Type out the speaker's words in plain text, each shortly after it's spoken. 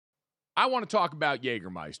I want to talk about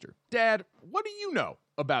Jägermeister. Dad, what do you know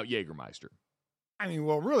about Jägermeister? I mean,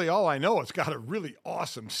 well, really, all I know, it's got a really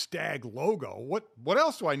awesome stag logo. What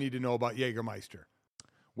else do I need to know about Jägermeister?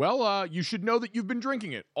 Well, you should know that you've been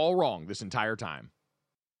drinking it all wrong this entire time.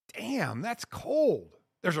 Damn, that's cold.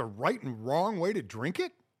 There's a right and wrong way to drink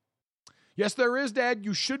it? Yes, there is, Dad.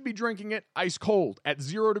 You should be drinking it ice cold at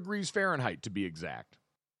 0 degrees Fahrenheit, to be exact.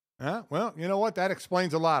 Well, you know what? That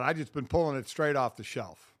explains a lot. I just been pulling it straight off the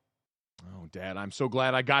shelf. Oh, Dad, I'm so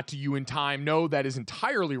glad I got to you in time. No, that is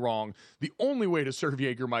entirely wrong. The only way to serve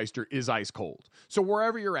Jägermeister is ice cold. So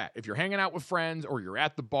wherever you're at, if you're hanging out with friends or you're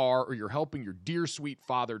at the bar or you're helping your dear sweet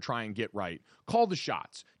father try and get right, call the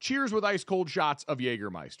shots. Cheers with ice cold shots of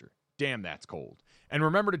Jägermeister. Damn, that's cold. And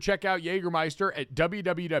remember to check out Jägermeister at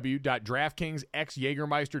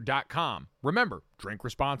www.draftkingsxjagermeister.com. Remember, drink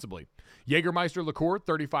responsibly. Jägermeister liqueur,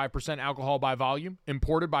 35% alcohol by volume,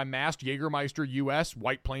 imported by Mast Jägermeister US,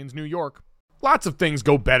 White Plains, New York. Lots of things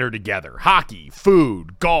go better together. Hockey,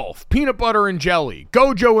 food, golf, peanut butter and jelly,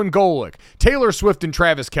 Gojo and Golic, Taylor Swift and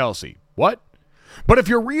Travis Kelce. What? But if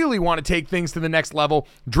you really want to take things to the next level,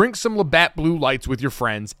 drink some Labatt Blue Lights with your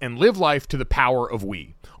friends and live life to the power of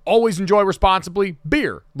we. Always enjoy responsibly.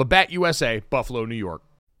 Beer, Labatt USA, Buffalo, New York.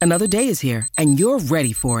 Another day is here, and you're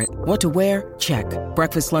ready for it. What to wear? Check.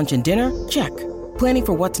 Breakfast, lunch, and dinner? Check. Planning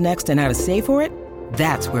for what's next and how to save for it?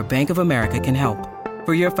 That's where Bank of America can help.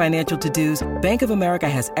 For your financial to-dos, Bank of America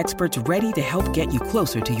has experts ready to help get you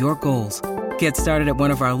closer to your goals. Get started at one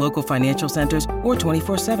of our local financial centers or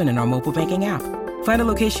 24/7 in our mobile banking app. Find a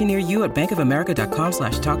location near you at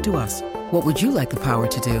bankofamerica.com/talktous. What would you like the power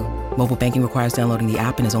to do? Mobile banking requires downloading the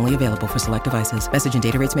app and is only available for select devices. Message and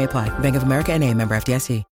data rates may apply. Bank of America N.A., member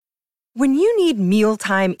FDIC. When you need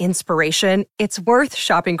mealtime inspiration, it's worth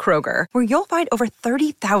shopping Kroger, where you'll find over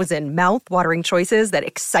 30,000 mouth-watering choices that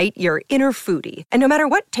excite your inner foodie. And no matter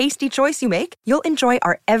what tasty choice you make, you'll enjoy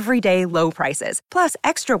our everyday low prices, plus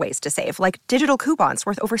extra ways to save, like digital coupons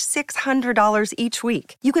worth over $600 each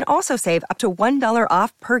week. You can also save up to $1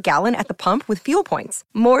 off per gallon at the pump with fuel points.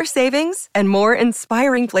 More savings and more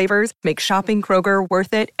inspiring flavors make shopping Kroger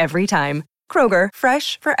worth it every time. Kroger,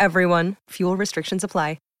 fresh for everyone. Fuel restrictions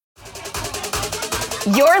apply.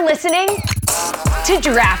 You're listening to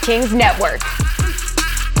DraftKings Network.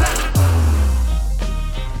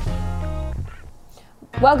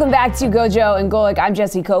 Welcome back to Gojo and Golic. I'm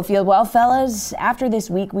Jesse Cofield. Well, fellas, after this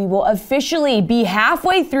week, we will officially be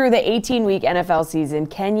halfway through the 18-week NFL season.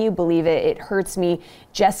 Can you believe it? It hurts me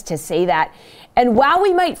just to say that. And while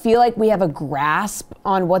we might feel like we have a grasp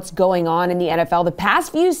on what's going on in the NFL, the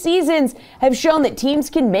past few seasons have shown that teams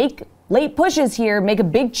can make late pushes here, make a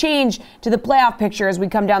big change to the playoff picture as we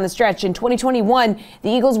come down the stretch. In 2021, the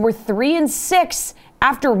Eagles were 3-6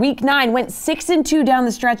 after week 9, went 6-2 down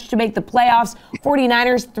the stretch to make the playoffs.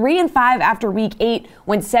 49ers 3-5 after week 8,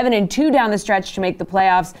 went 7-2 down the stretch to make the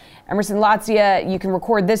playoffs. Emerson Latzia, you can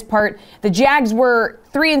record this part. The Jags were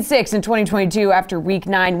 3-6 in 2022 after week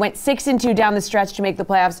 9, went 6-2 down the stretch to make the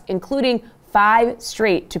playoffs, including 5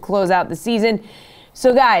 straight to close out the season.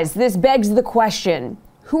 So guys, this begs the question,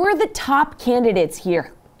 who are the top candidates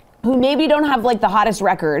here who maybe don't have like the hottest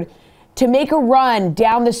record to make a run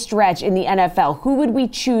down the stretch in the NFL? Who would we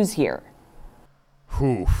choose here?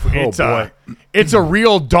 It's a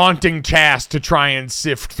real daunting task to try and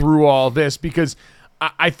sift through all this, because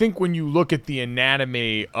I think when you look at the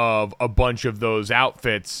anatomy of a bunch of those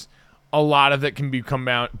outfits, a lot of it can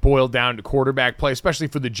boiled down to quarterback play, especially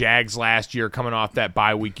for the Jags last year coming off that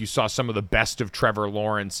bye week. You saw some of the best of Trevor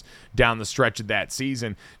Lawrence down the stretch of that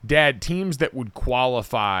season. Dad, teams that would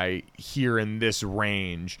qualify here in this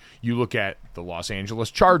range, you look at the Los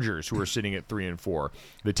Angeles Chargers, who are sitting at 3-4,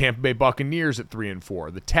 the Tampa Bay Buccaneers at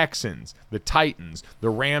 3-4, the Texans, the Titans, the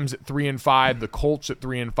Rams at 3-5, the Colts at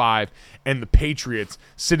 3-5, and the Patriots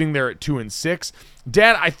sitting there at 2-6.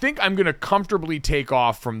 Dad, I think I'm going to comfortably take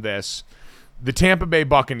off from this the Tampa Bay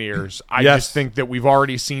Buccaneers. I just think that we've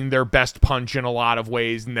already seen their best punch in a lot of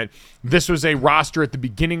ways, and that this was a roster at the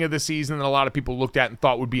beginning of the season that a lot of people looked at and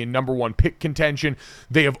thought would be a number one pick contention.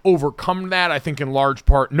 They have overcome that, I think, in large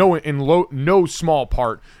part, no small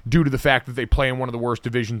part, due to the fact that they play in one of the worst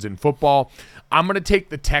divisions in football. I'm going to take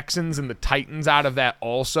the Texans and the Titans out of that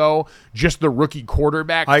also, just the rookie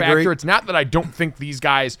quarterback factor. Agree. It's not that I don't think these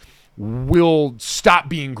guys will stop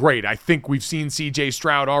being great. I think we've seen C.J.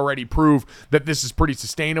 Stroud already prove that this is pretty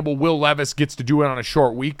sustainable. Will Levis gets to do it on a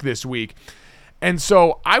short week this week. And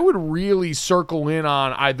so I would really circle in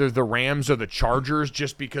on either the Rams or the Chargers,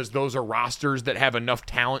 just because those are rosters that have enough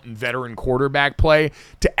talent and veteran quarterback play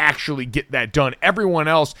to actually get that done. Everyone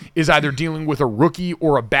else is either dealing with a rookie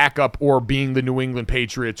or a backup or being the New England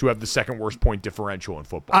Patriots, who have the second worst point differential in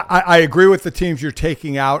football. I agree with the teams you're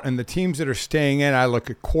taking out, and the teams that are staying in. I look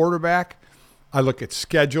at quarterback, I look at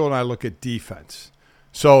schedule, and I look at defense.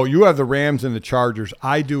 So you have the Rams and the Chargers.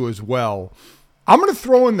 I do as well. I'm going to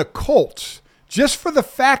throw in the Colts. Just for the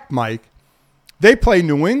fact, Mike, they play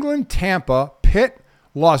New England, Tampa, Pitt,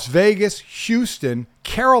 Las Vegas, Houston,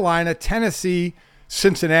 Carolina, Tennessee,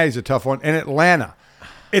 Cincinnati's a tough one, and Atlanta.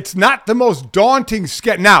 It's not the most daunting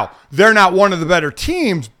schedule. Now, they're not one of the better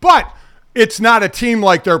teams, but it's not a team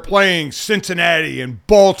like they're playing Cincinnati and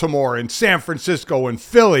Baltimore and San Francisco and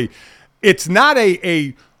Philly. It's not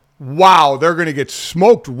a wow, they're going to get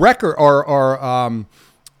smoked record or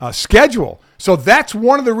schedule. So that's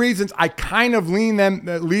one of the reasons I kind of leave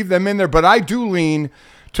them in there, but I do lean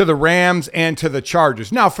to the Rams and to the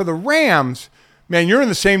Chargers. Now, for the Rams, man, you're in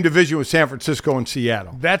the same division with San Francisco and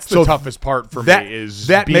Seattle. That's the toughest part for me, is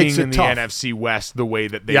that being makes it in the tough. NFC West the way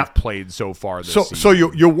that they've played so far this season. So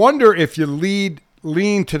you wonder if you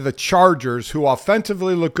lean to the Chargers, who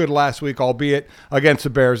offensively looked good last week, albeit against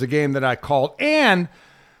the Bears, a game that I called, and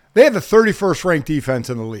they have the 31st ranked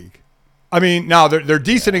defense in the league. I mean, now they're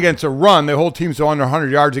decent against a run. The whole team's under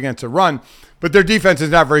 100 yards against a run, but their defense is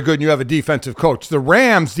not very good, and you have a defensive coach. The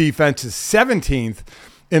Rams' defense is 17th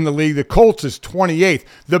in the league. The Colts is 28th.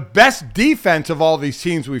 The best defense of all these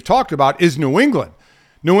teams we've talked about is New England.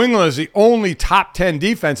 New England is the only top 10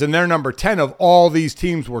 defense, and they're number 10 of all these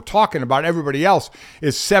teams we're talking about. Everybody else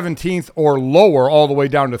is 17th or lower, all the way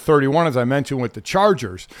down to 31, as I mentioned, with the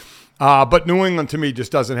Chargers. But New England, to me,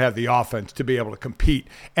 just doesn't have the offense to be able to compete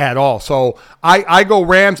at all. So I go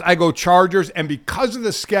Rams, I go Chargers, and because of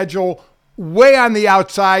the schedule, way on the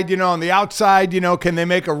outside, can they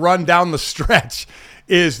make a run down the stretch,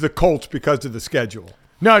 is the Colts because of the schedule.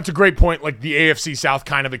 No, it's a great point. Like the AFC South,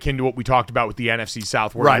 kind of akin to what we talked about with the NFC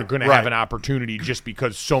South, where you're going to have an opportunity just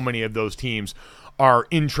because so many of those teams are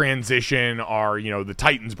in transition, are, the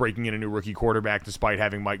Titans breaking in a new rookie quarterback despite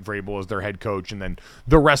having Mike Vrabel as their head coach, and then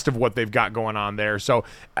the rest of what they've got going on there. So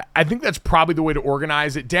I think that's probably the way to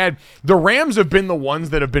organize it. Dad, the Rams have been the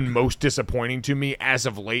ones that have been most disappointing to me as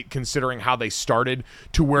of late, considering how they started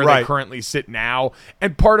to where they currently sit now.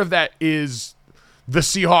 And part of that is the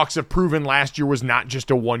Seahawks have proven last year was not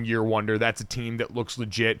just a one-year wonder. That's a team that looks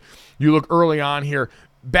legit. You look early on here,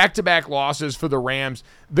 back-to-back losses for the Rams.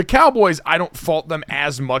 The Cowboys, I don't fault them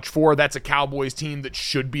as much for. That's a Cowboys team that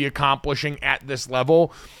should be accomplishing at this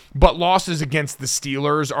level. But losses against the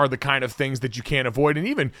Steelers are the kind of things that you can't avoid. And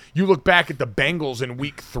even you look back at the Bengals in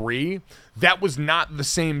week 3, that was not the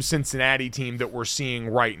same Cincinnati team that we're seeing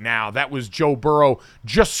right now. That was Joe Burrow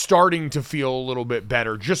just starting to feel a little bit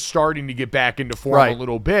better, just starting to get back into form a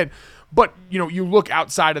little bit. But, you look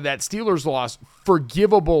outside of that Steelers loss,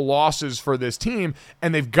 forgivable losses for this team,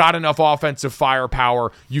 and they've got enough offensive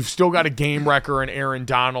firepower. You've still got a game wrecker in Aaron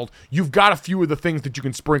Donald. You've got a few of the things that you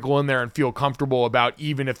can sprinkle in there and feel comfortable about,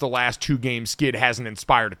 even if the last 2-game skid hasn't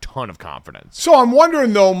inspired a ton of confidence. So I'm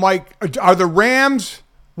wondering, though, Mike, are the Rams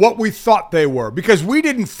what we thought they were? Because we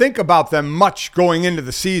didn't think about them much going into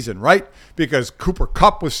the season, right? Because Cooper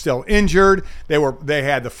Kupp was still injured. They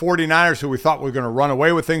had the 49ers, who we thought were going to run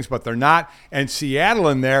away with things, but they're not, and Seattle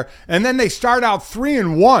in there. And then they start out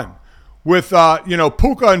 3-1 with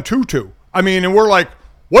Puka and Tutu. I mean, and we're like,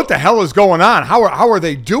 what the hell is going on? How are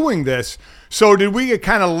they doing this? So did we get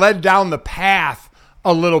kind of led down the path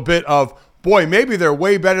a little bit of, boy, maybe they're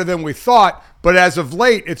way better than we thought, but as of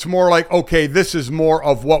late, it's more like, okay, this is more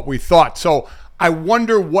of what we thought. So I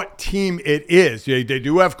wonder what team it is. They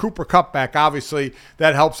do have Cooper Kupp back, obviously.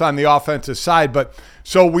 That helps on the offensive side. But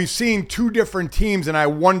so we've seen two different teams, and I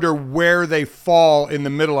wonder where they fall in the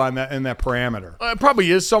middle on that, in that parameter. It probably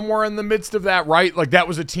is somewhere in the midst of that, right? Like that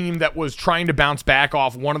was a team that was trying to bounce back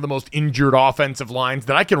off one of the most injured offensive lines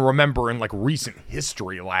that I can remember in like recent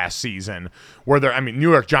history last season, where New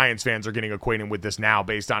York Giants fans are getting acquainted with this now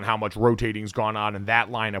based on how much rotating's gone on in that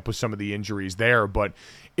lineup with some of the injuries there. But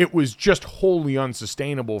it was just wholly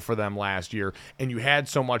unsustainable for them last year, and you had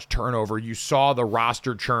so much turnover. You saw the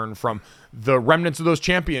roster churn from the remnants of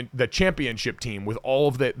the championship team with all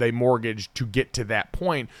of that they mortgaged to get to that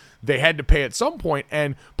point. They had to pay at some point,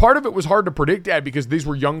 and part of it was hard to predict, Dad, because these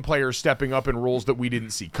were young players stepping up in roles that we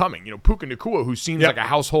didn't see coming. Puka Nacua, who seems like a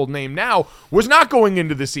household name now, was not going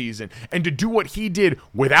into the season. And to do what he did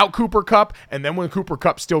without Cooper Kupp, and then when Cooper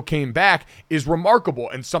Kupp still came back, is remarkable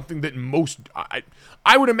and something that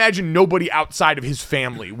I would imagine nobody outside of his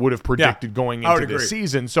family would have predicted going into this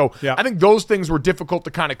season. So I think those things were difficult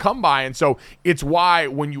to kind of come by. And so it's why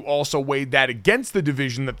when you also weighed that against the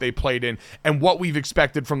division that they played in and what we've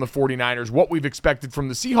expected from the 49ers, what we've expected from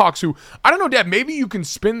the Seahawks, who, I don't know, Dad, maybe you can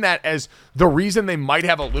spin that as the reason they might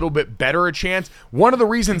have a little bit better a chance. One of the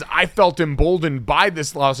reasons I felt emboldened by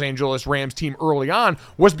this Los Angeles Rams team early on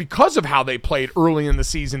was because of how they played early in the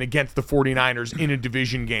season against the 49ers in a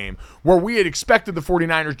division game, where we had expected the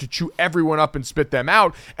 49ers to chew everyone up and spit them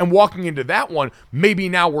out. And walking into that one, maybe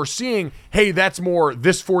now we're seeing, hey, that's more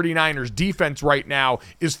this 49ers defense right now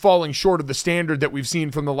is falling short of the standard that we've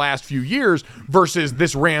seen from the last few years versus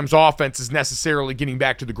this Rams offense is necessarily getting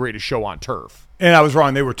back to the greatest show on turf. And I was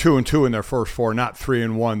wrong. They were 2-2 in their first 4, not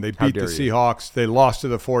 3-1. They beat the Seahawks. They lost to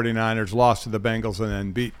the 49ers, lost to the Bengals, and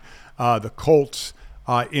then beat the Colts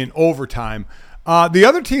in overtime. The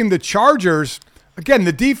other team, the Chargers, again,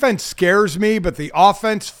 the defense scares me, but the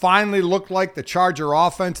offense finally looked like the Charger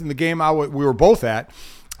offense in the game we were both at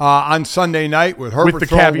on Sunday night with Herbert. With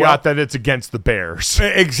the caveat that it's against the Bears.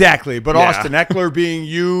 Exactly. But Austin Eckler being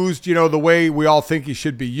used, the way we all think he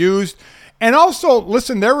should be used. And also,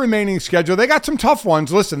 listen, their remaining schedule, they got some tough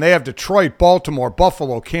ones. Listen, they have Detroit, Baltimore,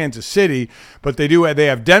 Buffalo, Kansas City, but they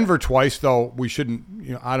have Denver twice, though we shouldn't,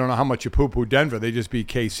 I don't know how much you poo-poo Denver. They just beat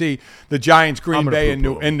KC. The Giants, Green Bay, and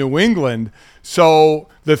New England. So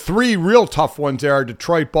the 3 real tough ones there are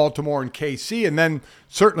Detroit, Baltimore, and KC. And then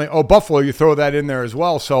certainly, Buffalo, you throw that in there as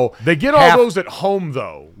well. So they get all those at home,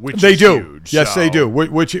 though, which they is do. Huge. Yes, they do,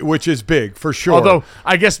 which is big for sure. Although,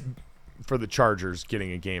 I guess for the Chargers,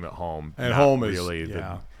 getting a game at home is really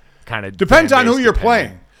kind of depends on who you're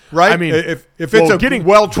playing, right? I mean, if it's a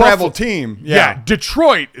well-traveled team,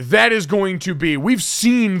 Detroit, that is going to be. We've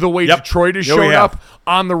seen the way Detroit has shown up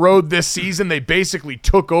on the road this season. They basically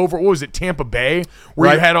took over. What was it, Tampa Bay,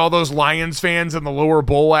 where you had all those Lions fans in the lower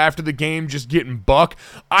bowl after the game just getting buck.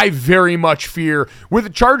 I very much fear with the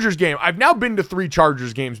Chargers game. I've now been to 3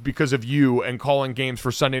 Chargers games because of you and calling games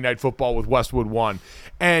for Sunday Night Football with Westwood One.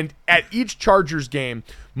 And at each Chargers game,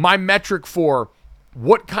 my metric for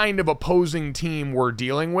what kind of opposing team we're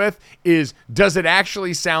dealing with is, does it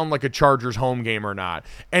actually sound like a Chargers home game or not?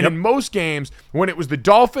 And in most games, when it was the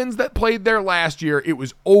Dolphins that played there last year, it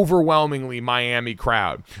was overwhelmingly Miami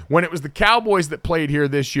crowd. When it was the Cowboys that played here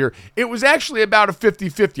this year, it was actually about a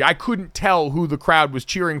 50-50. I couldn't tell who the crowd was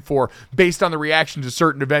cheering for based on the reaction to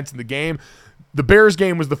certain events in the game. The Bears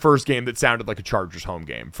game was the first game that sounded like a Chargers home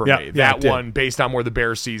game for me. That one, based on where the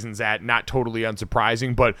Bears season's at, not totally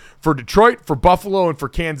unsurprising. But for Detroit, for Buffalo, and for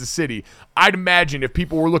Kansas City, I'd imagine if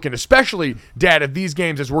people were looking, especially, Dad, at these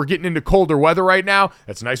games as we're getting into colder weather right now,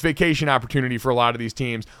 that's a nice vacation opportunity for a lot of these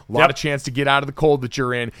teams. A lot of chance to get out of the cold that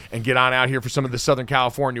you're in and get on out here for some of the Southern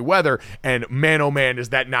California weather. And man, oh man, is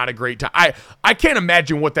that not a great time. I can't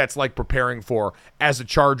imagine what that's like preparing for as a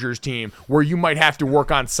Chargers team, where you might have to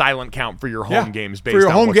work on silent count for your home games based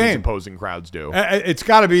on what these opposing crowds do. It's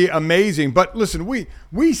got to be amazing. But listen,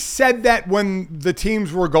 we said that when the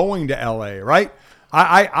teams were going to LA, right?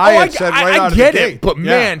 I had said right out of the gate. I get it, but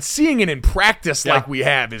man, seeing it in practice like we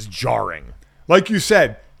have is jarring. Like you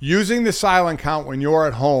said, using the silent count when you're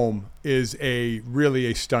at home is really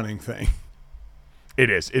a stunning thing.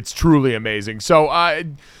 It is. It's truly amazing. So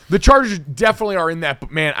the Chargers definitely are in that.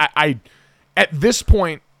 But man, I at this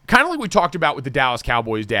point, kind of like we talked about with the Dallas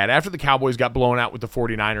Cowboys, Dad, after the Cowboys got blown out with the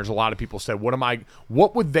 49ers, a lot of people said,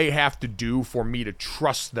 what would they have to do for me to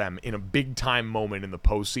trust them in a big-time moment in the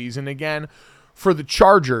postseason again? For the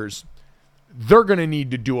Chargers, they're going to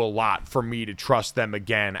need to do a lot for me to trust them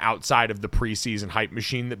again outside of the preseason hype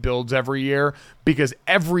machine that builds every year, because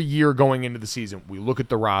every year going into the season, we look at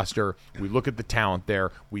the roster, we look at the talent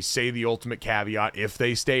there, we say the ultimate caveat, if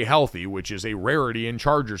they stay healthy, which is a rarity in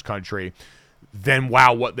Chargers country, then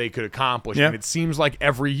wow, what they could accomplish. And it seems like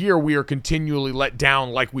every year we are continually let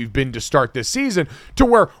down like we've been to start this season, to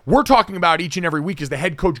where we're talking about each and every week, is the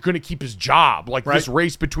head coach going to keep his job? Like this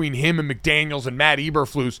race between him and McDaniels and Matt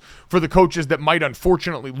Eberflus for the coaches that might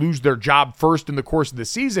unfortunately lose their job first in the course of the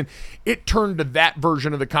season. It turned to that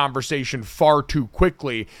version of the conversation far too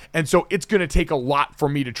quickly. And so it's going to take a lot for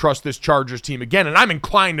me to trust this Chargers team again. And I'm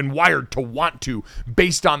inclined and wired to want to,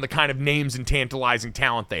 based on the kind of names and tantalizing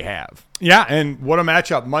talent they have. Yeah, and what a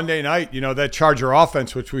matchup. Monday night, that Charger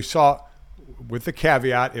offense, which we saw with the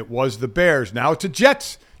caveat, it was the Bears. Now it's a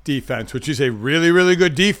Jets defense, which is a really, really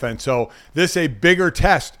good defense. So this is a bigger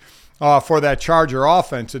test for that Charger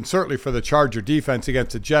offense, and certainly for the Charger defense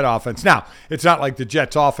against the Jet offense. Now, it's not like the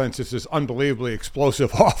Jets offense is this unbelievably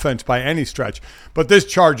explosive offense by any stretch, but this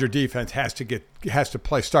Charger defense has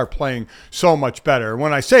to start playing so much better.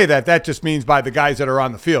 When I say that, that just means by the guys that are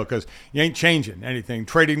on the field, because you ain't changing anything.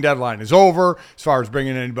 Trading deadline is over as far as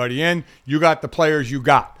bringing anybody in. You got the players you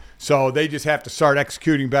got. So they just have to start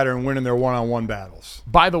executing better and winning their one-on-one battles.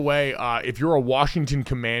 By the way, if you're a Washington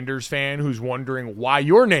Commanders fan who's wondering why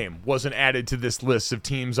your name wasn't added to this list of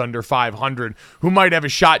teams under 500 who might have a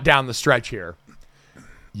shot down the stretch here,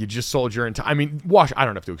 you just sold your entire – I mean, I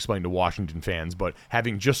don't have to explain to Washington fans, but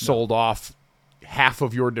having just sold off half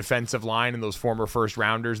of your defensive line and those former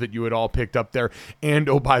first-rounders that you had all picked up there, and,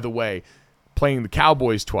 oh, by the way, playing the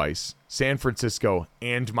Cowboys twice, San Francisco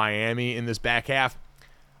and Miami in this back half,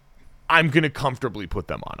 I'm going to comfortably put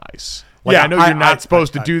them on ice. I know you're not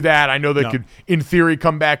supposed to do that. I know they could, in theory,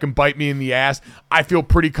 come back and bite me in the ass. I feel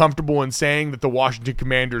pretty comfortable in saying that the Washington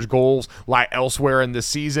Commanders' goals lie elsewhere in this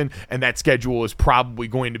season, and that schedule is probably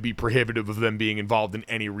going to be prohibitive of them being involved in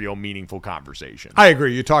any real meaningful conversation. I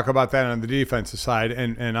agree. You talk about that on the defensive side,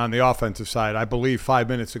 and on the offensive side, I believe 5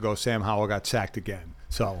 minutes ago Sam Howell got sacked again.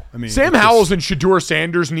 So, I mean, Sam Howells and Shedeur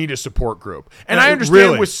Sanders need a support group. And I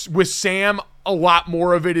understand with Sam, a lot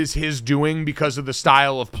more of it is his doing because of the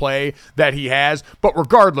style of play that he has. But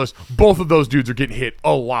regardless, both of those dudes are getting hit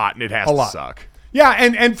a lot, and it has to suck. Yeah,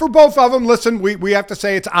 and for both of them, listen, we have to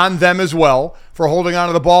say it's on them as well for holding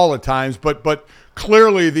onto the ball at times. But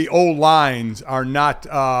clearly the O-lines are not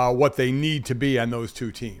what they need to be on those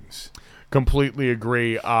two teams. Completely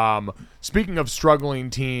agree. Speaking of struggling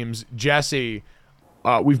teams, Jesse,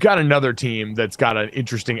 we've got another team that's got an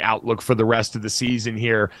interesting outlook for the rest of the season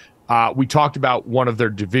here. We talked about one of their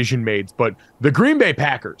division mates, but the Green Bay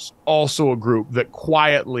Packers, also a group that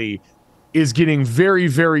quietly is getting very,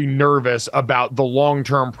 very nervous about the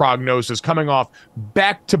long-term prognosis, coming off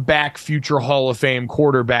back-to-back future Hall of Fame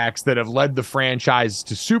quarterbacks that have led the franchise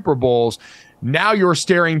to Super Bowls. Now you're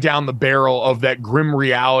staring down the barrel of that grim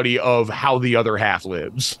reality of how the other half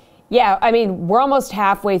lives. Yeah, I mean, we're almost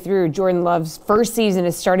halfway through Jordan Love's first season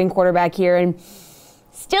as starting quarterback here, and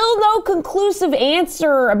still no conclusive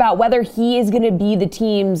answer about whether he is going to be the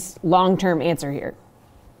team's long-term answer here.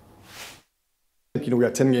 We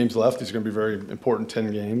got 10 games left. These are going to be very important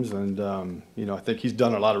 10 games, and I think he's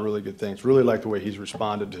done a lot of really good things. Really like the way he's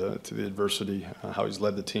responded to the adversity, how he's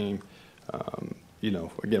led the team.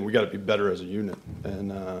 Again, we got to be better as a unit,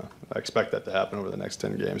 and I expect that to happen over the next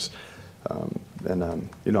 10 games.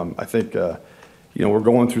 I think, we're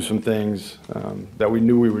going through some things that we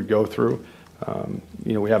knew we would go through.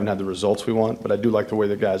 We haven't had the results we want, but I do like the way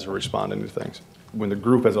the guys are responding to things. When the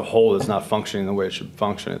group as a whole is not functioning the way it should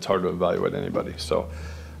function, it's hard to evaluate anybody. So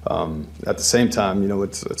at the same time,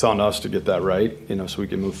 it's on us to get that right, so we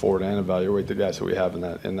can move forward and evaluate the guys that we have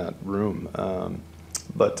in that room.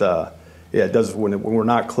 It does when we're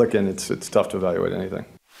not clicking, it's tough to evaluate anything.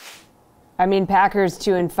 I mean, Packers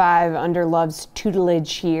 2-5 under Love's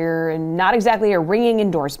tutelage here, and not exactly a ringing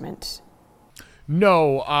endorsement.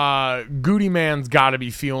 No, Goody Man's got to be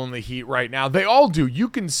feeling the heat right now. They all do. You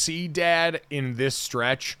can see, Dad, in this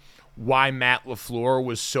stretch, why Matt LaFleur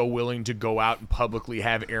was so willing to go out and publicly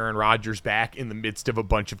have Aaron Rodgers back in the midst of a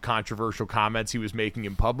bunch of controversial comments he was making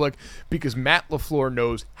in public, because Matt LaFleur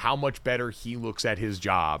knows how much better he looks at his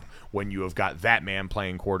job when you have got that man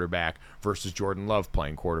playing quarterback versus Jordan Love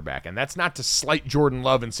playing quarterback. And that's not to slight Jordan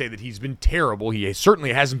Love and say that he's been terrible. He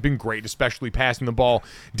certainly hasn't been great, especially passing the ball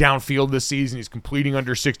downfield this season. He's completing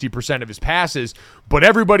under 60% of his passes, but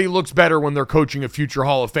everybody looks better when they're coaching a future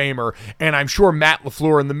Hall of Famer. And I'm sure Matt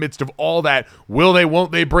LaFleur, in the midst of all that, will they,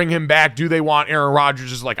 won't they bring him back? Do they want Aaron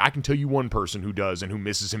Rodgers? Is like, I can tell you one person who does and who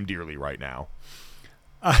misses him dearly right now.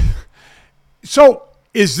 So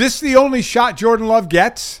is this the only shot Jordan Love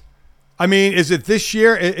gets? I mean, is it this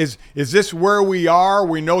year? Is this where we are?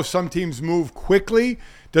 We know some teams move quickly.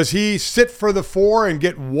 Does he sit for the 4 and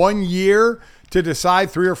get 1 year to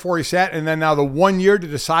decide? 3 or 4 he sat, and then now the 1 year to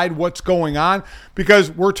decide what's going on?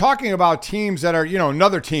 Because we're talking about teams that are,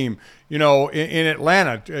 another team, in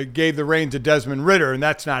Atlanta gave the reins to Desmond Ridder, and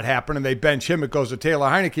that's not happening. They bench him. It goes to Taylor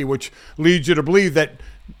Heineke, which leads you to believe that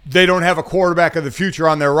they don't have a quarterback of the future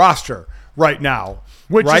on their roster right now.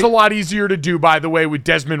 Which is a lot easier to do, by the way, with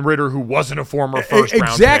Desmond Ridder, who wasn't a former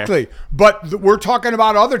first-round Exactly. Pick. But we're talking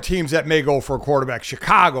about other teams that may go for a quarterback,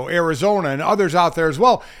 Chicago, Arizona, and others out there as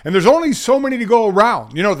well. And there's only so many to go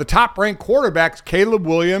around. The top-ranked quarterbacks, Caleb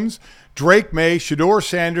Williams, Drake May, Shedeur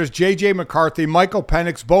Sanders, J.J. McCarthy, Michael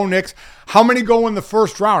Penix, Bo Nix. How many go in the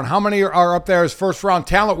first round? How many are up there as first-round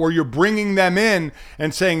talent where you're bringing them in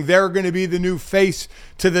and saying they're going to be the new face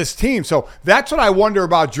to this team? So that's what I wonder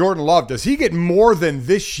about Jordan Love. Does he get more than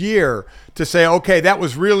this year to say, okay, that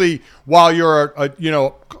was really, while you're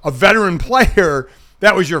a veteran player,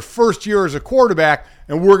 that was your first year as a quarterback,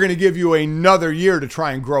 and we're going to give you another year to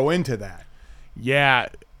try and grow into that? Yeah,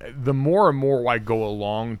 the more and more I go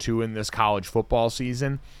along to in this college football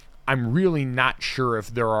season, I'm really not sure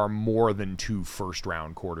if there are more than 2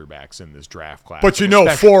 first-round quarterbacks in this draft class. But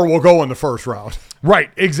 4 will go in the first round. Right,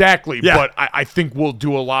 exactly. Yeah. But I think we'll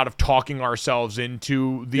do a lot of talking ourselves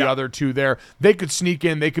into the other 2 there. They could sneak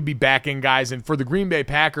in. They could be back-end guys. And for the Green Bay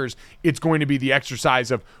Packers, it's going to be the exercise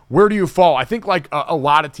of where do you fall? I think like a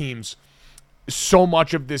lot of teams, so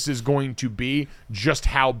much of this is going to be just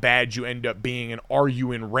how bad you end up being and are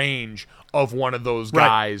you in range of one of those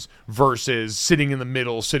guys versus sitting in the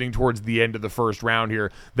middle, sitting towards the end of the first round here.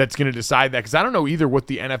 That's going to decide that, because I don't know either what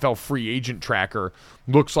the NFL free agent tracker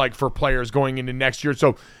looks like for players going into next year.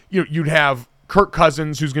 So you'd have Kirk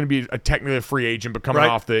Cousins, who's going to be technically a free agent, but coming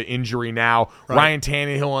off the injury now. Ryan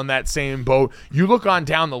Tannehill on that same boat. You look on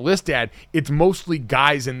down the list, Dad, it's mostly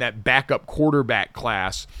guys in that backup quarterback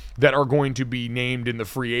class that are going to be named in the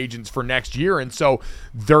free agents for next year. And so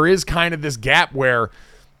there is kind of this gap where,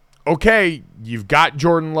 okay, you've got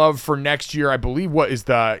Jordan Love for next year. I believe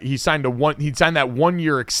he signed that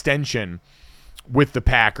 1-year extension with the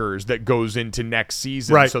Packers that goes into next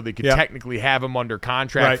season, so they could technically have him under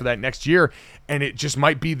contract for that next year, and it just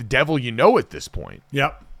might be the devil at this point.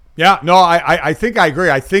 Yep. Yeah, no, I think I agree.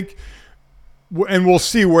 I think, and we'll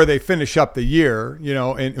see where they finish up the year,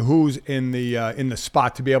 and who's in the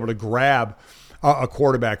spot to be able to grab a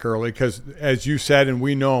quarterback early, because as you said, and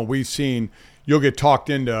we know, we've seen, you'll get talked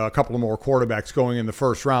into a couple of more quarterbacks going in the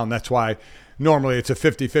first round. That's why normally it's a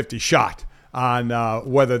 50-50 shot on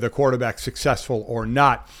whether the quarterback's successful or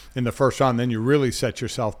not in the first round. Then you really set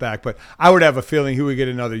yourself back. But I would have a feeling he would get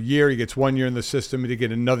another year. He gets 1 year in the system, to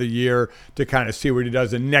get another year to kind of see what he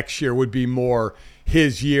does. And next year would be more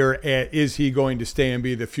his year. Is he going to stay and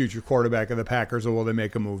be the future quarterback of the Packers, or will they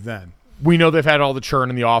make a move then? We know they've had all the churn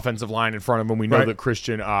in the offensive line in front of them. We know that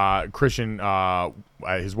Christian,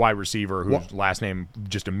 his wide receiver, whose last name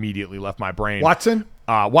just immediately left my brain. Watson,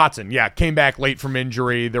 came back late from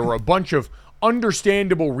injury. There were a bunch of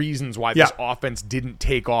understandable reasons why this offense didn't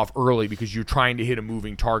take off early, because you're trying to hit a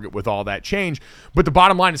moving target with all that change. But the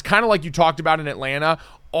bottom line is kind of like you talked about in Atlanta.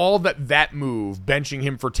 All that move, benching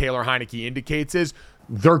him for Taylor Heineke, indicates is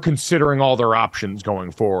they're considering all their options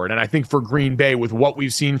going forward. And I think for Green Bay, with what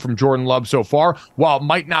we've seen from Jordan Love so far, while it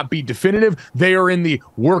might not be definitive, they are in the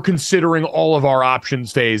we're considering all of our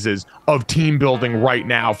options phases of team building right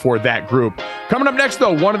now for that group. Coming up next,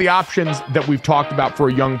 though, one of the options that we've talked about for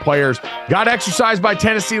young players got exercised by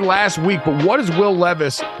Tennessee last week, but what does Will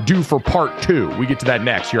Levis do for part 2? We get to that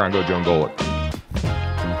next here on Gojo and Golic.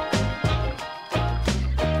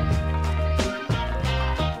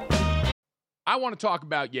 I want to talk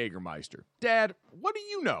about Jägermeister. Dad, what do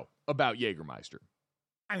you know about Jägermeister?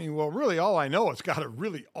 I mean, well, really, all I know, it's got a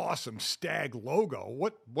really awesome stag logo.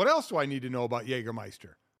 What else do I need to know about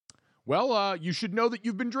Jägermeister? Well, you should know that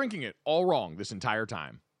you've been drinking it all wrong this entire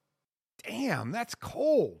time. Damn, that's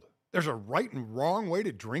cold. There's a right and wrong way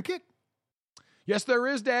to drink it? Yes, there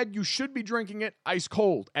is, Dad. You should be drinking it ice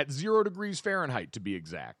cold at 0 degrees Fahrenheit, to be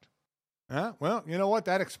exact. Well, you know what?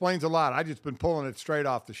 That explains a lot. I've just been pulling it straight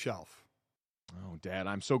off the shelf. Oh, Dad,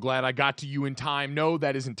 I'm so glad I got to you in time. No,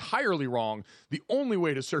 that is entirely wrong. The only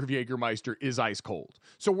way to serve Jägermeister is ice cold.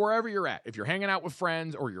 So wherever you're at, if you're hanging out with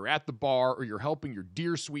friends, or you're at the bar, or you're helping your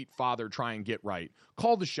dear sweet father try and get right,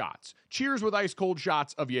 call the shots. Cheers with ice cold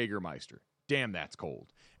shots of Jägermeister. Damn, that's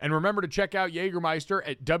cold. And remember to check out Jägermeister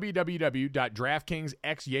at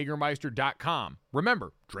www.draftkingsxjagermeister.com.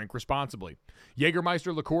 Remember, drink responsibly.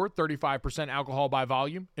 Jägermeister liqueur, 35% alcohol by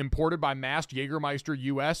volume, imported by Mast Jägermeister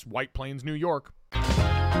US, White Plains, New York.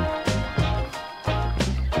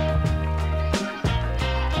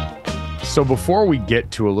 So before we get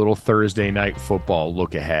to a little Thursday night football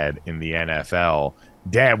look ahead in the NFL,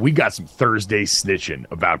 Dad, we got some Thursday snitching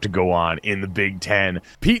about to go on in the Big Ten.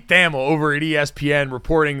 Pete Thamel over at ESPN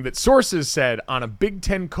reporting that sources said on a Big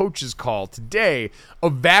Ten coaches call today, a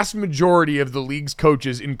vast majority of the league's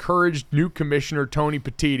coaches encouraged new commissioner Tony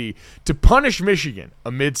Petitti to punish Michigan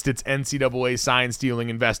amidst its NCAA sign-stealing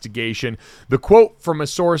investigation. The quote from a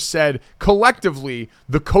source said, collectively,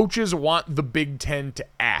 the coaches want the Big Ten to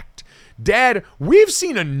act. Dad, we've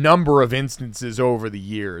seen a number of instances over the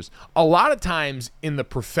years, a lot of times in the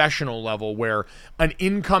professional level, where an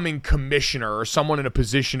incoming commissioner or someone in a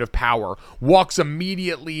position of power walks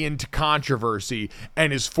immediately into controversy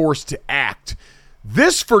and is forced to act.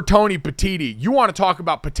 This for Tony Petitti, you want to talk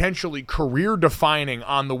about potentially career defining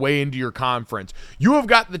on the way into your conference. You have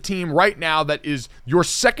got the team right now that is your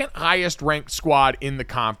second highest ranked squad in the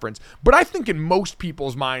conference, but I think in most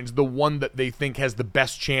people's minds, the one that they think has the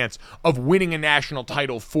best chance of winning a national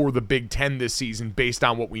title for the Big Ten this season based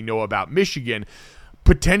on what we know about Michigan,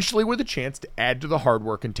 potentially with a chance to add to the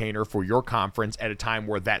hardware container for your conference at a time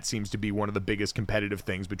where that seems to be one of the biggest competitive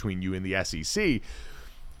things between you and the SEC.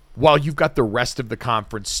 While you've got the rest of the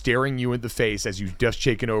conference staring you in the face as you've just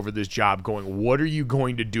taken over this job going, what are you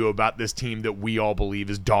going to do about this team that we all believe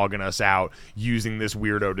is dogging us out using this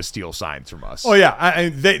weirdo to steal signs from us? Oh, yeah.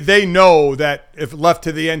 They know that if left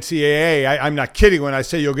to the NCAA, I'm not kidding when I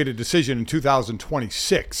say you'll get a decision in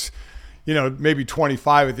 2026. Maybe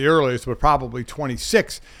 25 at the earliest, but probably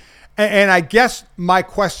 26. And I guess my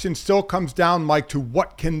question still comes down, Mike, to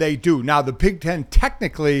what can they do? Now, the Big Ten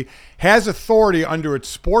technically has authority under its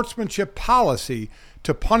sportsmanship policy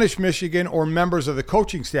to punish Michigan or members of the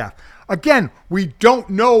coaching staff. Again, we don't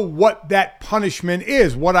know what that punishment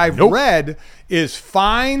is. What I've read is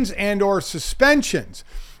fines and or suspensions.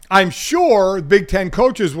 I'm sure Big Ten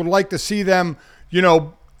coaches would like to see them,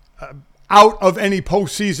 out of any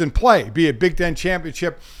postseason play, be it Big Ten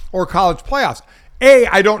championship or college playoffs. A,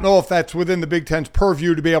 I don't know if that's within the Big Ten's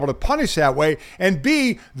purview to be able to punish that way. And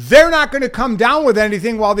B, they're not going to come down with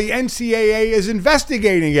anything while the NCAA is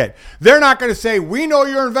investigating it. They're not going to say, we know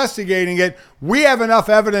you're investigating it. We have enough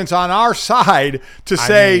evidence on our side to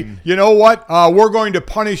say, you know what, we're going to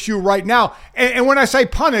punish you right now. And when I say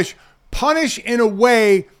punish in a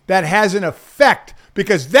way that has an effect,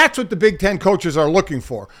 because that's what the Big Ten coaches are looking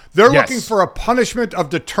for. They're looking for a punishment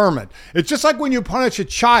of deterrent. It's just like when you punish a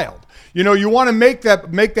child. You want to make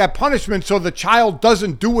that punishment so the child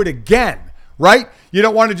doesn't do it again, right? You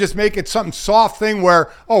don't want to just make it some soft thing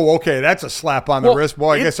where, oh, okay, that's a slap on the wrist.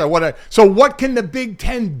 Boy, I guess I want to. So what can the Big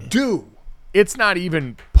Ten do? It's not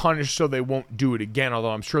even punished so they won't do it again, although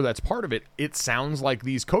I'm sure that's part of it. It sounds like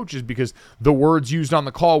these coaches, because the words used on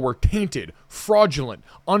the call were tainted, fraudulent,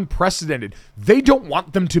 unprecedented. They don't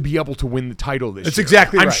want them to be able to win the title this year. That's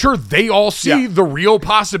exactly right. I'm sure they all see the real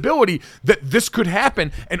possibility that this could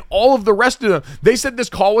happen, and all of the rest of them. They said this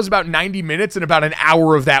call was about 90 minutes, and about an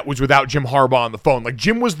hour of that was without Jim Harbaugh on the phone. Like,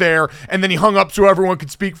 Jim was there, and then he hung up so everyone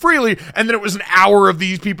could speak freely, and then it was an hour of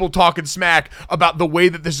these people talking smack about the way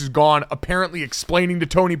that this has gone, apparently explaining to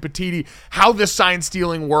Tony Petitti how this sign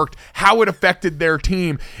stealing worked, how it affected their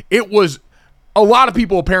team. It was a lot of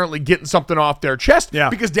people apparently getting something off their chest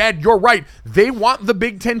because, Dad, you're right. They want the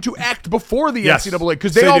Big Ten to act before the NCAA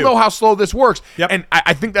because they all know how slow this works. And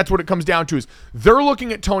I think that's what it comes down to is they're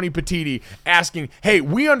looking at Tony Petitti asking, hey,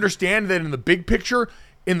 we understand that in the big picture,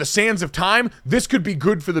 in the sands of time, this could be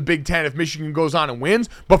good for the Big Ten if Michigan goes on and wins.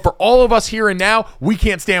 But for all of us here and now, we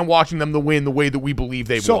can't stand watching them to win the way that we believe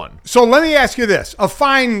they've won. So let me ask you this. A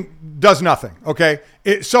fine does nothing, okay?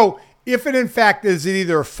 So if it in fact is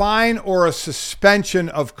either a fine or a suspension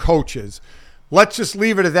of coaches, let's just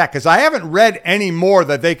leave it at that, because I haven't read any more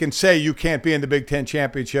that they can say you can't be in the Big Ten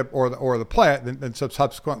championship or the play, and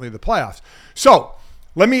subsequently the playoffs. So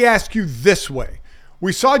let me ask you this way.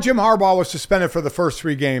 We saw Jim Harbaugh was suspended for the first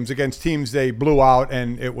 3 games against teams they blew out,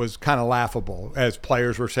 and it was kind of laughable as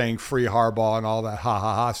players were saying free Harbaugh and all that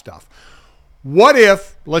ha-ha-ha stuff. What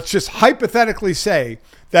if, let's just hypothetically say,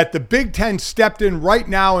 that the Big Ten stepped in right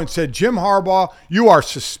now and said, Jim Harbaugh, you are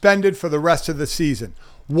suspended for the rest of the season.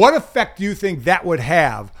 What effect do you think that would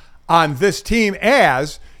have on this team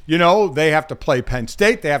as, they have to play Penn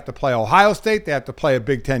State, they have to play Ohio State, they have to play a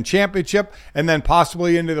Big Ten championship, and then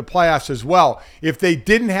possibly into the playoffs as well, if they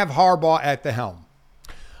didn't have Harbaugh at the helm?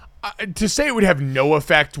 To say it would have no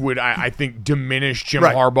effect would, I think, diminish Jim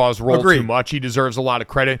Harbaugh's role too much. He deserves a lot of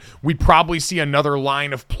credit. We'd probably see another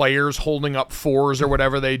line of players holding up 4s or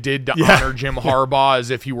whatever they did to honor Jim Harbaugh as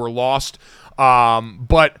if he were lost.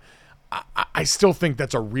 But I still think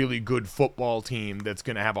that's a really good football team that's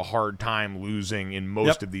going to have a hard time losing in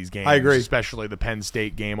most of these games. I agree. Especially the Penn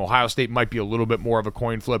State game. Ohio State might be a little bit more of a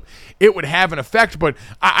coin flip. It would have an effect, but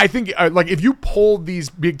I think if you polled these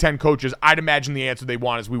Big Ten coaches, I'd imagine the answer they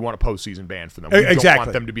want is we want a postseason ban for them. We don't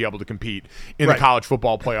want them to be able to compete in the college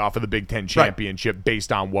football playoff of the Big Ten championship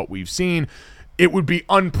based on what we've seen. it would be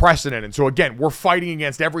unprecedented. So again, we're fighting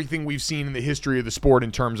against everything we've seen in the history of the sport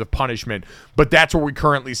in terms of punishment, but that's where we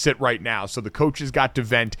currently sit right now. So the coaches got to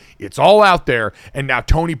vent. It's all out there, and now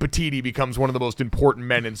Tony Petitti becomes one of the most important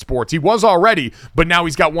men in sports. He was already, but now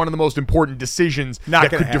he's got one of the most important decisions that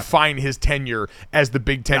could define his tenure as the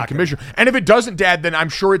Big Ten commissioner. And if it doesn't, Dad, then I'm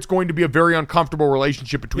sure it's going to be a very uncomfortable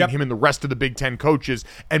relationship between him and the rest of the Big Ten coaches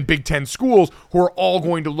and Big Ten schools, who are all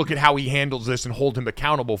going to look at how he handles this and hold him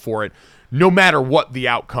accountable for it, no matter what the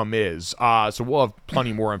outcome is. So we'll have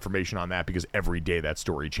plenty more information on that, because every day that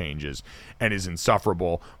story changes and is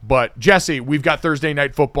insufferable. But Jesse, we've got Thursday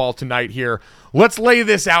night football tonight here. Let's lay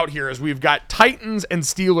this out here, as we've got Titans and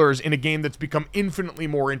Steelers in a game that's become infinitely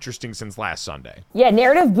more interesting since last Sunday. Yeah,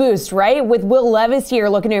 narrative boost, right? With Will Levis here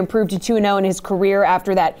looking to improve to 2-0 in his career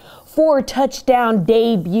after that 4-touchdown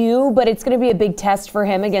debut, but it's going to be a big test for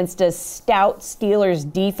him against a stout Steelers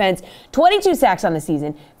defense. 22 sacks on the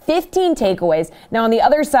season, 15 takeaways. Now, on the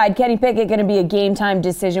other side, Kenny Pickett going to be a game-time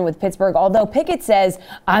decision with Pittsburgh, although Pickett says,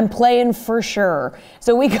 I'm playing for sure.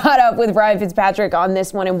 So we caught up with Ryan Fitzpatrick on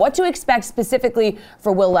this one and what to expect specifically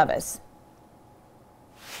for Will Levis.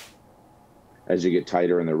 As you get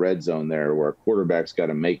tighter in the red zone there, where a quarterback's got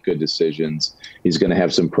to make good decisions, he's going to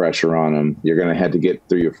have some pressure on him. You're going to have to get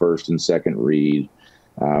through your first and second read.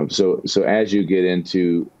 So as you get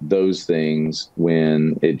into those things,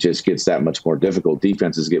 when it just gets that much more difficult,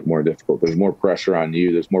 defenses get more difficult. There's more pressure on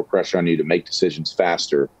you. There's more pressure on you to make decisions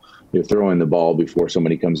faster. You're throwing the ball before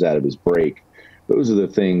somebody comes out of his break. Those are the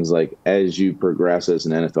things, like, as you progress as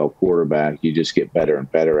an NFL quarterback, you just get better and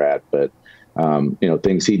better at. But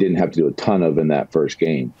things he didn't have to do a ton of in that first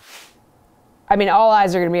game. I mean, all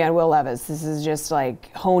eyes are going to be on Will Levis. This is just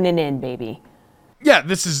like honing in, baby. Yeah,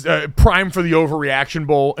 this is prime for the overreaction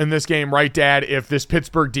bowl in this game, right, Dad? If this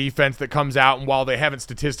Pittsburgh defense that comes out, and while they haven't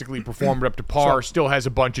statistically performed up to par, still has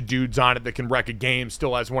a bunch of dudes on it that can wreck a game,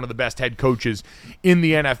 still has one of the best head coaches in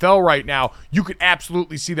the NFL right now, you could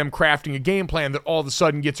absolutely see them crafting a game plan that all of a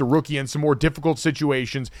sudden gets a rookie in some more difficult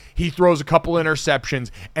situations. He throws a couple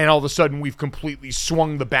interceptions, and all of a sudden we've completely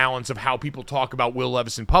swung the balance of how people talk about Will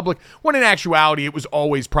Levis in public, when in actuality it was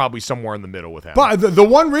always probably somewhere in the middle with him. But the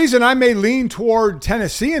one reason I may lean toward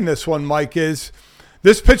Tennessee in this one, Mike, is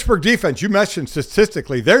this Pittsburgh defense. You mentioned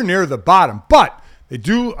statistically they're near the bottom, but they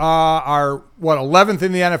are 11th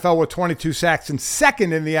in the NFL with 22 sacks and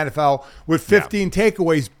second in the NFL with 15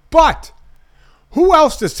 takeaways. But who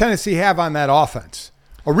else does Tennessee have on that offense?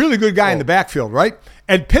 A really good guy in the backfield, right?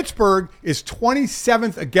 And Pittsburgh is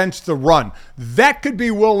 27th against the run. That could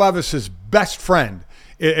be Will Levis's best friend.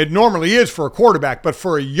 It normally is for a quarterback, but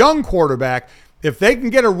for a young quarterback, if they can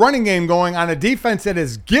get a running game going on a defense that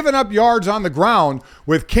has given up yards on the ground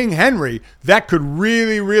with King Henry, that could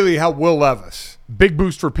really, really help Will Levis. Big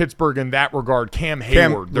boost for Pittsburgh in that regard. Cam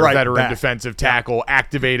Hayward, their veteran defensive tackle,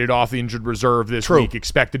 activated off the injured reserve this week,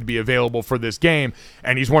 expected to be available for this game,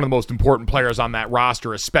 and he's one of the most important players on that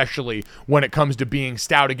roster, especially when it comes to being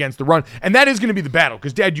stout against the run. And that is going to be the battle,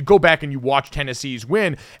 because, Dad, you go back and you watch Tennessee's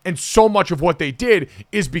win, and so much of what they did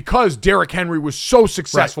is because Derrick Henry was so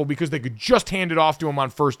successful, because they could just hand it off to him on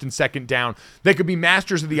first and second down. They could be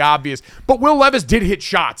masters of the obvious. But Will Levis did hit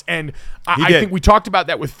shots, and I think we talked about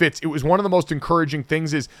that with Fitz. It was one of the most encouraging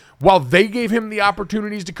things is, while they gave him the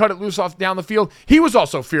opportunities to cut it loose off down the field, he was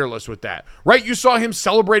also fearless with that, right? You saw him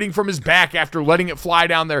celebrating from his back after letting it fly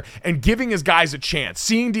down there and giving his guys a chance.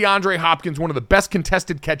 Seeing DeAndre Hopkins, one of the best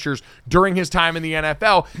contested catchers during his time in the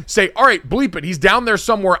NFL, say, all right, bleep it, he's down there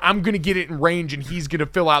somewhere, I'm going to get it in range and he's going to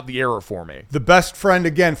fill out the error for me. The best friend,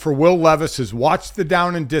 again, for Will Levis is watch the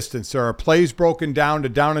down and distance. There are plays broken down to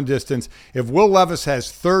down and distance. If Will Levis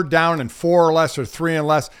has third down and 4 or less or 3 and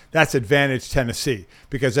less, that's advantage Tennessee,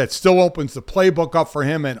 because that still opens the playbook up for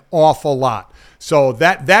him an awful lot. So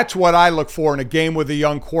that's what I look for in a game with a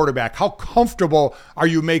young quarterback. How comfortable are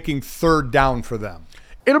you making third down for them?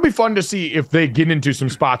 It'll be fun to see if they get into some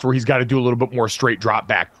spots where he's got to do a little bit more straight drop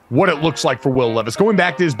back, what it looks like for Will Levis. Going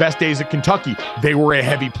back to his best days at Kentucky, they were a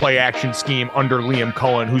heavy play action scheme under Liam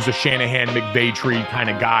Cohen, who's a Shanahan McVay tree kind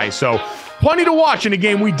of guy. So plenty to watch in a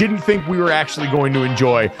game we didn't think we were actually going to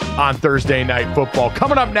enjoy on Thursday Night Football.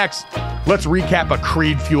 Coming up next, let's recap a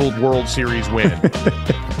Creed-fueled World Series win.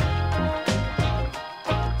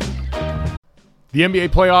 The NBA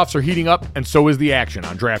playoffs are heating up, and so is the action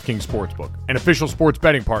on DraftKings Sportsbook, an official sports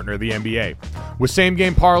betting partner of the NBA. With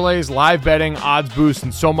same-game parlays, live betting, odds boosts,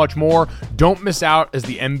 and so much more, don't miss out as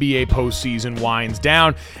the NBA postseason winds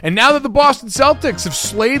down. And now that the Boston Celtics have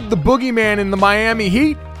slayed the boogeyman in the Miami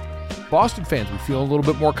Heat, Boston fans, we feel a little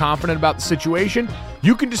bit more confident about the situation.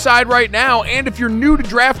 You can decide right now, and if you're new to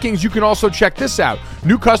DraftKings, you can also check this out.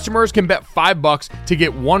 New customers can bet $5 to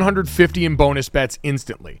get $150 in bonus bets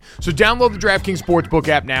instantly. So download the DraftKings Sportsbook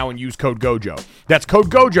app now and use code GOJO. That's code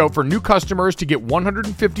GOJO for new customers to get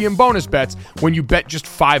 $150 in bonus bets when you bet just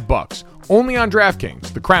 $5. Only on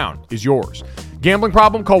DraftKings. The crown is yours. Gambling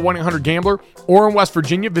problem? Call 1-800-GAMBLER. Or in West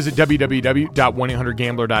Virginia, visit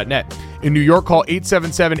www.1800gambler.net. In New York, call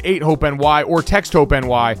 877-8-HOPE-NY or text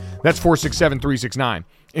HOPE-NY. That's 467-369.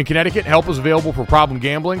 In Connecticut, help is available for problem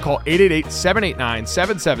gambling. Call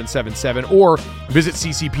 888-789-7777 or visit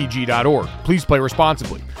ccpg.org. Please play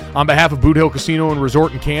responsibly. On behalf of Boot Hill Casino and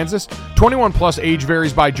Resort in Kansas, 21 plus, age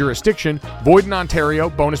varies by jurisdiction, void in Ontario.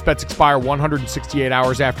 Bonus bets expire 168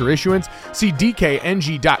 hours after issuance. See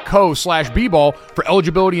dkng.co/bball for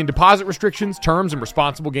eligibility and deposit restrictions, terms, and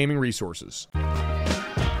responsible gaming resources.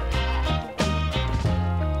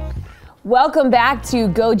 Welcome back to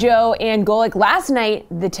Gojo and Golic. Last night,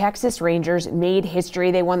 the Texas Rangers made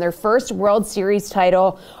history. They won their first World Series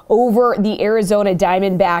title over the Arizona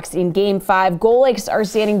Diamondbacks in Game 5. Golics are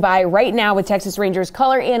standing by right now with Texas Rangers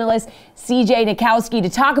color analyst CJ Nitkowski to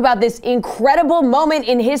talk about this incredible moment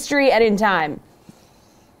in history and in time.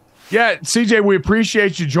 Yeah, CJ, we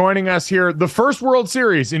appreciate you joining us here. The first World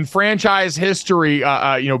Series in franchise history.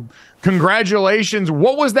 Congratulations.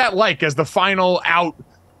 What was that like as the final out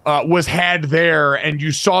was had there, and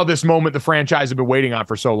you saw this moment the franchise had been waiting on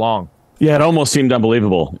for so long? Yeah, it almost seemed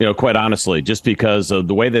unbelievable, quite honestly, just because of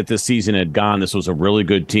the way that this season had gone. This was a really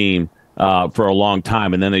good team for a long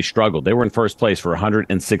time, and then they struggled. They were in first place for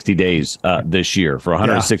 160 days this year. For a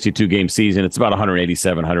 162-game season, it's about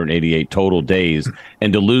 187, 188 total days.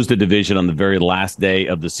 And to lose the division on the very last day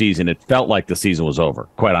of the season, it felt like the season was over,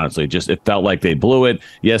 quite honestly. It felt like they blew it.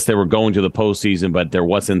 Yes, they were going to the postseason, but there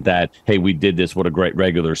wasn't that, hey, we did this, what a great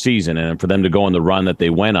regular season. And for them to go on the run that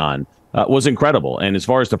they went on, was incredible. And as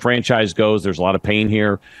far as the franchise goes, there's a lot of pain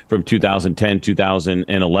here from 2010,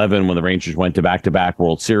 2011, when the Rangers went to back-to-back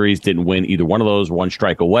World Series, didn't win either one of those, one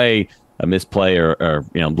strike away, a misplay, or a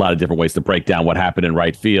lot of different ways to break down what happened in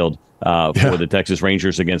right field for the Texas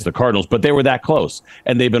Rangers against the Cardinals. But they were that close.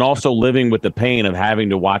 And they've been also living with the pain of having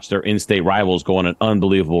to watch their in-state rivals go on an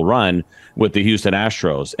unbelievable run with the Houston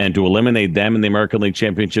Astros. And to eliminate them in the American League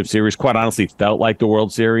Championship Series, quite honestly, felt like the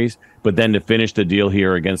World Series. But then to finish the deal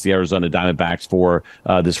here against the Arizona Diamondbacks for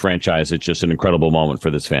this franchise, it's just an incredible moment for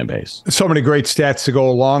this fan base. So many great stats to go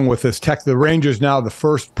along with this. The Rangers now the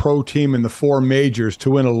first pro team in the four majors to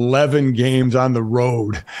win 11 games on the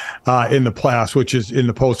road in the playoffs, which is in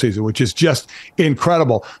the postseason, which is just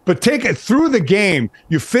incredible. But take it through the game.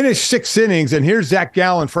 You finish 6 innings, and here's Zach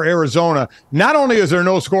Gallen for Arizona. Not only is there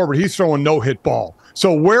no score, but he's throwing no-hit ball.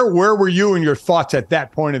 So where were you in your thoughts at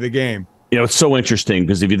that point of the game? It's so interesting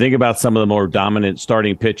because if you think about some of the more dominant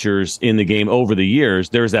starting pitchers in the game over the years,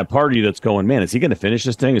 there's that part of you that's going, man, is he going to finish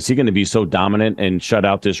this thing? Is he going to be so dominant and shut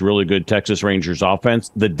out this really good Texas Rangers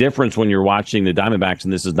offense? The difference when you're watching the Diamondbacks,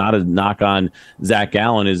 and this is not a knock on Zach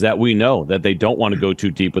Gallen, is that we know that they don't want to go too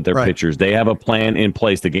deep with their pitchers. They have a plan in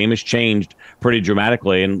place. The game has changed pretty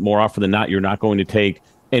dramatically, and more often than not, you're not going to take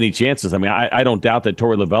any chances. I mean, I don't doubt that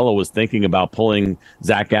Torey Lovullo was thinking about pulling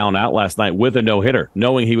Zach Gallen out last night with a no-hitter,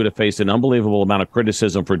 knowing he would have faced an unbelievable amount of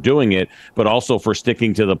criticism for doing it, but also for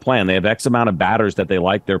sticking to the plan. They have X amount of batters that they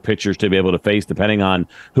like their pitchers to be able to face, depending on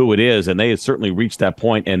who it is, and they have certainly reached that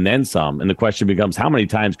point and then some. And the question becomes, how many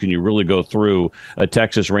times can you really go through a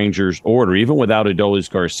Texas Rangers order, even without Adolis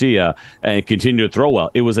García, and continue to throw well?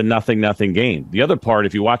 It was a 0-0 game. The other part,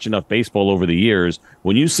 if you watch enough baseball over the years,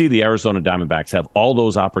 when you see the Arizona Diamondbacks have all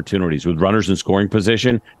those opportunities with runners in scoring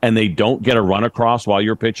position and they don't get a run across while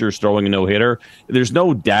your pitcher is throwing a no-hitter, there's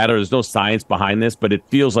no data, there's no science behind this, but it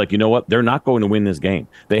feels like, you know what, they're not going to win this game.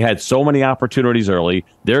 They had so many opportunities early.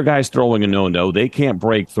 Their guy's throwing a no-no. They can't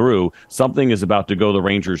break through. Something is about to go the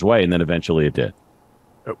Rangers' way, and then eventually it did.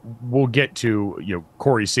 We'll get to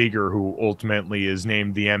Corey Seager, who ultimately is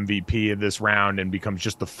named the MVP of this round and becomes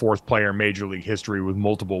just the 4th player in Major League history with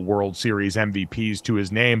multiple World Series MVPs to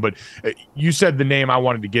his name. But you said the name I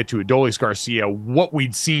wanted to get to, Adolis García, what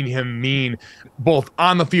we'd seen him mean both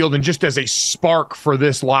on the field and just as a spark for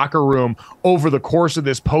this locker room over the course of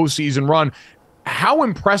this postseason run. How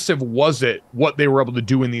impressive was it what they were able to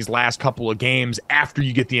do in these last couple of games after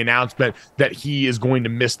you get the announcement that he is going to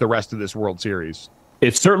miss the rest of this World Series?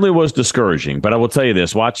 It certainly was discouraging, but I will tell you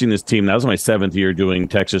this, watching this team, that was my 7th year doing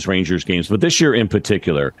Texas Rangers games, but this year in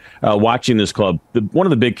particular, watching this club, one of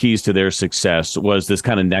the big keys to their success was this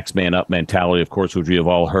kind of next man up mentality, of course, which we have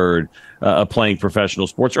all heard playing professional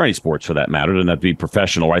sports, or any sports for that matter. It doesn't have to be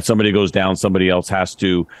professional, right? Somebody goes down, somebody else has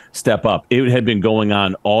to step up. It had been going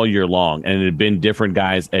on all year long, and it had been different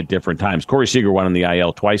guys at different times. Corey Seager went on the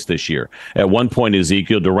IL twice this year. At one point,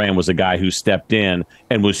 Ezekiel Duran was a guy who stepped in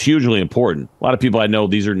and was hugely important. A lot of people I know,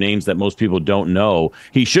 these are names that most people don't know.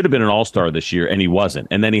 He should have been an all-star this year, and he wasn't.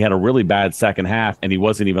 And then he had a really bad second half, and he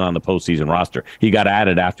wasn't even on the postseason roster. He got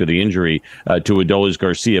added after the injury to Adolis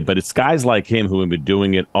García. But it's guys like him who have been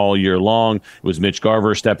doing it all year long. It was Mitch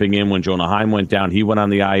Garver stepping in when Jonah Heim went down. He went on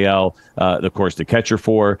the IL. Of course, the catcher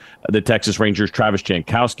for the Texas Rangers, Travis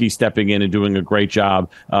Jankowski, stepping in and doing a great job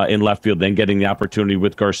in left field, then getting the opportunity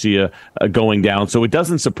with Garcia going down. So it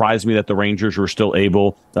doesn't surprise me that the Rangers were still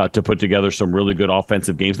able to put together some really good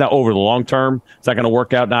offensive games. Now, over the long term, is that going to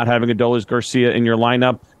work out not having Adolis García in your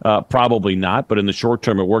lineup? Probably not, but in the short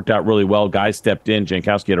term, it worked out really well. Guys stepped in.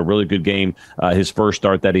 Jankowski had a really good game, his first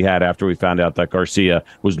start that he had after we found out that Garcia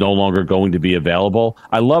was no longer going to be available.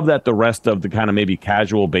 I love that the rest of the kind of maybe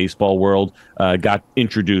casual baseball world got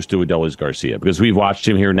introduced to Adolis García, because we've watched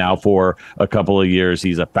him here now for a couple of years.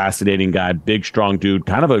 He's a fascinating guy, big, strong dude,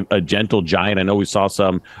 kind of a gentle giant. I know we saw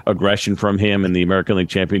some aggression from him in the American League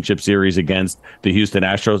Championship Series against the Houston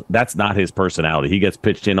Astros. That's not his personality. He gets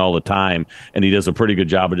pitched in all the time, and he does a pretty good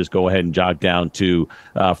job of just go ahead and jog down to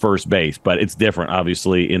first base. But it's different,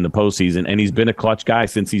 obviously, in the postseason, and he's been a clutch guy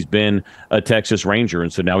since he's been a Texas Ranger,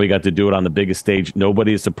 and so now we got to do it on the biggest stage.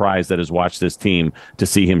 Nobody is surprised that has watched this team to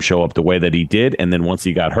see him show up the way that he did, and then once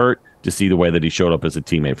he got hurt, to see the way that he showed up as a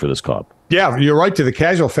teammate for this club. Yeah, you're right. To the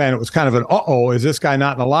casual fan, it was kind of an is this guy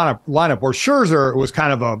not in the lineup? Where Scherzer was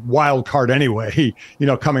kind of a wild card anyway. He,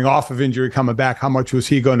 coming off of injury, coming back, how much was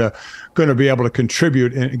he going to be able to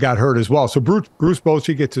contribute, and got hurt as well. So Bruce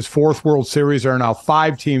Bochy gets his fourth World Series. There are now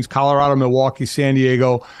 5 teams: Colorado, Milwaukee, San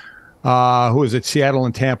Diego, who is at Seattle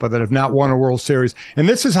and Tampa, that have not won a World Series. And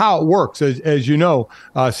this is how it works, as you know,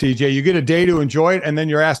 CJ. You get a day to enjoy it, and then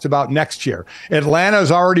you're asked about next year. Atlanta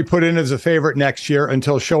is already put in as a favorite next year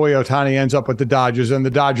until Shohei Ohtani ends up with the Dodgers, and the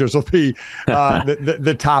Dodgers will be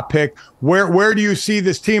the top pick. Where do you see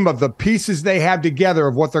this team, of the pieces they have together,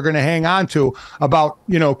 of what they're going to hang on to, about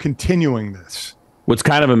continuing this? What's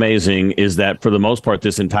kind of amazing is that for the most part,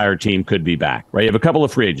 this entire team could be back, right? You have a couple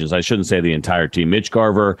of free agents. I shouldn't say the entire team. Mitch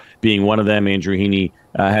Garver being one of them. Andrew Heaney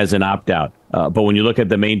has an opt-out. But when you look at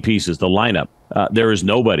the main pieces, the lineup, there is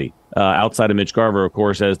nobody outside of Mitch Garver, of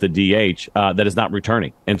course, as the DH, that is not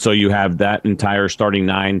returning. And so you have that entire starting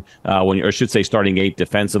 9, starting 8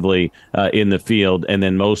 defensively in the field, and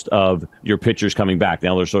then most of your pitchers coming back.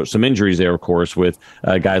 Now, there's some injuries there, of course, with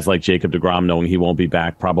guys like Jacob deGrom knowing he won't be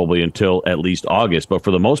back probably until at least August. But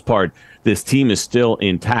for the most part, this team is still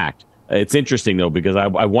intact. It's interesting, though, because I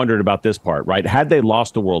wondered about this part, right? Had they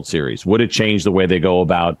lost the World Series, would it change the way they go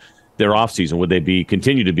about their offseason? Would they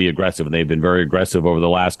continue to be aggressive? And they've been very aggressive over the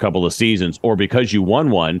last couple of seasons. Or because you won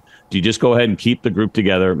one, do you just go ahead and keep the group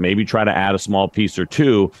together, maybe try to add a small piece or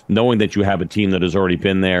two, knowing that you have a team that has already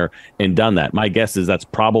been there and done that? My guess is that's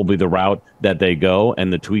probably the route that they go,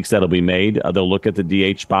 and the tweaks that'll be made. They'll look at the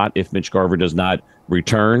DH spot if Mitch Garver does not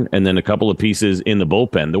return, and then a couple of pieces in the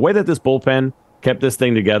bullpen. The way that this bullpen kept this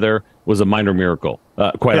thing together was a minor miracle,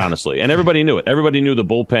 quite honestly. And everybody knew it. Everybody knew the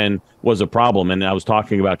bullpen was a problem. And I was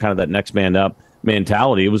talking about kind of that next man up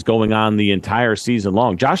mentality. It was going on the entire season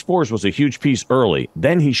long. Josh Forrest was a huge piece early.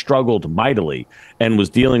 Then he struggled mightily and was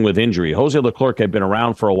dealing with injury. Jose Leclerc had been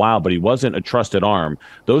around for a while, but he wasn't a trusted arm.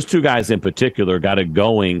 Those two guys in particular got it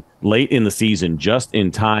going late in the season, just in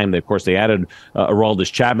time. Of course, they added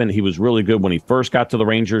Aroldis Chapman. He was really good when he first got to the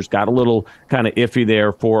Rangers, got a little kind of iffy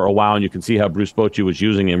there for a while, and you can see how Bruce Bochy was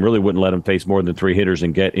using him, really wouldn't let him face more than 3 hitters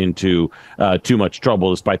and get into too much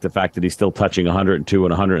trouble, despite the fact that he's still touching 102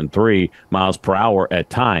 and 103 miles per hour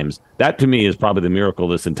at times. That, to me, is probably the miracle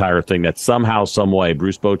of this entire thing, that somehow, some way,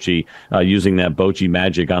 Bruce Bochy using that Bochy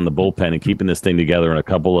magic on the bullpen and keeping this thing together in a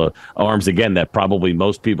couple of arms, again, that probably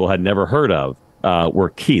most people had never heard of, were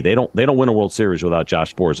key. They don't win a World Series without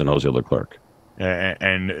Josh Forrest and Jose Leclerc.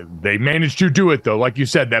 And they managed to do it, though. Like you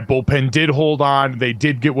said, that bullpen did hold on. They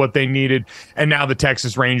did get what they needed. And now the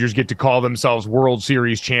Texas Rangers get to call themselves World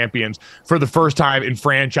Series champions for the first time in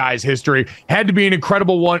franchise history. Had to be an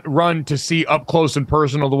incredible run to see up close and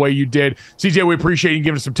personal the way you did. CJ, we appreciate you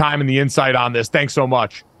giving us some time and the insight on this. Thanks so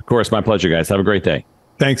much. Of course, my pleasure, guys. Have a great day.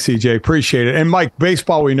 Thanks, CJ. Appreciate it. And Mike,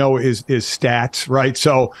 baseball we know is stats, right?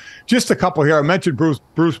 So just a couple here. I mentioned Bruce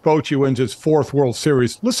Bochy wins his 4th World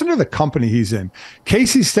Series. Listen to the company he's in.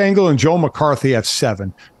 Casey Stengel and Joe McCarthy have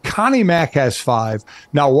 7. Connie Mack has 5.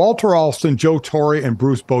 Now Walter Alston, Joe Torre, and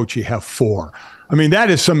Bruce Bochy have 4. I mean,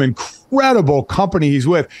 that is some incredible company he's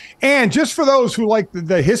with. And just for those who like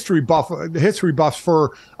the history buffs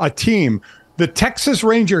for a team, the Texas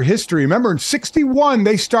Ranger history. Remember, in 61,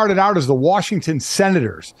 they started out as the Washington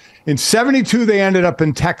Senators. In 72, they ended up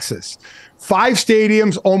in Texas. 5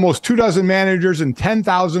 stadiums, almost 24 managers, and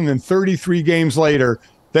 10,033 games later,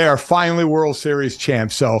 they are finally World Series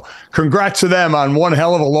champs. So congrats to them on one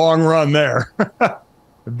hell of a long run there.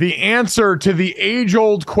 The answer to the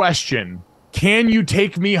age-old question, can you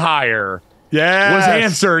take me higher? Yes. Was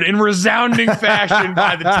answered in resounding fashion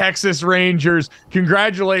by the Texas Rangers.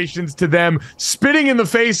 Congratulations to them. Spitting in the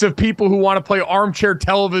face of people who want to play armchair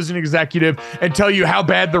television executive and tell you how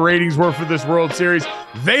bad the ratings were for this World Series.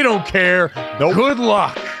 They don't care. Nope. Good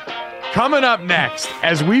luck. Coming up next,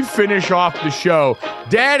 as we finish off the show,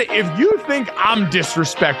 Dad, if you think I'm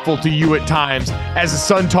disrespectful to you at times as a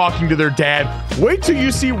son talking to their dad, wait till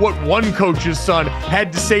you see what one coach's son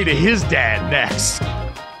had to say to his dad next.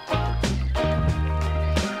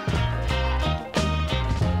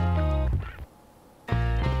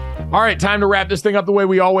 All right, time to wrap this thing up the way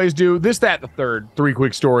we always do. This, that, the third. 3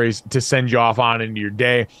 quick stories to send you off on into your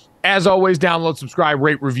day. As always, download, subscribe,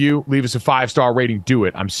 rate, review. Leave us a 5-star rating. Do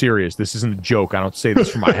it. I'm serious. This isn't a joke. I don't say this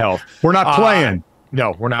for my health. We're not playing.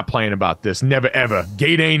 No, we're not playing about this. Never, ever.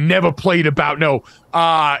 Gate ain't never played about. No.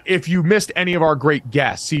 If you missed any of our great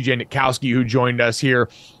guests, CJ Nitkowski, who joined us here,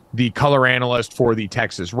 the color analyst for the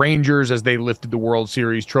Texas Rangers as they lifted the World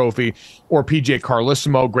Series trophy, or PJ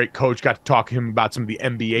Carlissimo, great coach, got to talk to him about some of the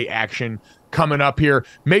NBA action coming up here.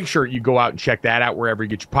 Make sure you go out and check that out wherever you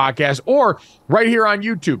get your podcast, or right here on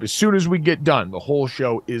YouTube. As soon as we get done, the whole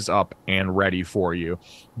show is up and ready for you.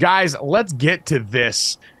 Guys, let's get to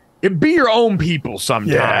this. Be your own people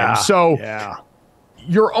sometimes.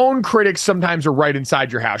 Your own critics sometimes are right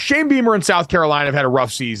inside your house. Shane Beamer and South Carolina have had a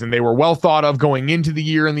rough season. They were well thought of going into the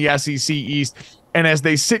year in the SEC East. And as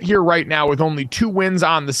they sit here right now with only 2 wins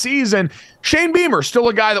on the season, Shane Beamer, still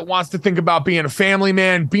a guy that wants to think about being a family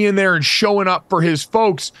man, being there and showing up for his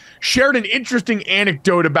folks, shared an interesting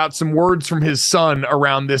anecdote about some words from his son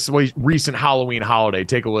around this recent Halloween holiday.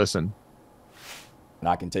 Take a listen. And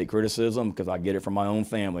I can take criticism because I get it from my own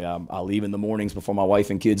family. I leave in the mornings before my wife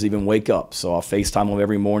and kids even wake up. So I FaceTime them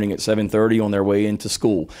every morning at 7:30 on their way into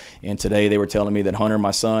school. And today they were telling me that Hunter, my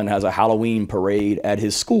son, has a Halloween parade at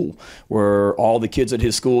his school where all the kids at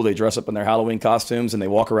his school, they dress up in their Halloween costumes and they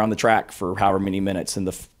walk around the track for however many minutes. And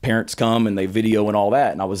the parents come and they video and all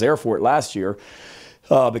that. And I was there for it last year.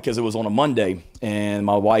 Because it was on a Monday, and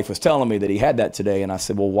my wife was telling me that he had that today, and I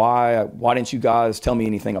said, well, why didn't you guys tell me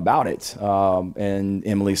anything about it? And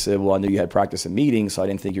Emily said, well, I knew you had practice and meetings, so I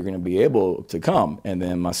didn't think you were going to be able to come. And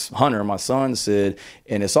then Hunter, my son, said,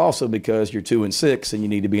 and it's also because you're 2 and 6 and you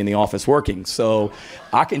need to be in the office working. So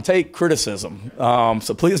I can take criticism.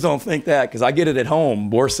 So please don't think that, because I get it at home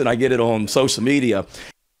worse than I get it on social media.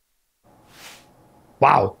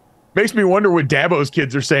 Wow. Makes me wonder what Dabo's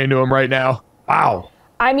kids are saying to him right now. Wow.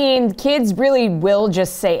 I mean, kids really will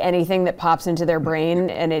just say anything that pops into their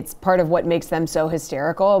brain, and it's part of what makes them so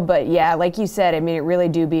hysterical. But yeah, like you said, I mean, it really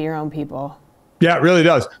do be your own people. Yeah, it really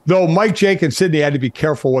does. Though Mike, Jake, and Sydney had to be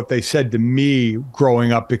careful what they said to me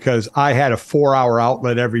growing up, because I had a 4-hour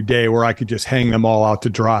outlet every day where I could just hang them all out to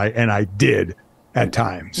dry, and I did at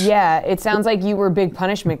times. Yeah, it sounds like you were big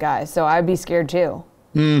punishment guys, so I'd be scared too.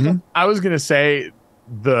 Mm-hmm. I was going to say,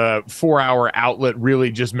 the 4-hour outlet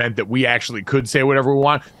really just meant that we actually could say whatever we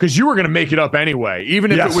want, because you were going to make it up anyway.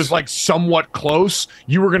 Even if it was like somewhat close,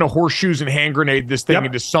 you were going to horseshoes and hand grenade this thing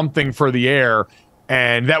into something for the air.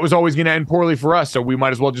 And that was always going to end poorly for us. So we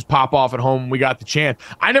might as well just pop off at home when we got the chance.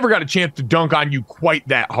 I never got a chance to dunk on you quite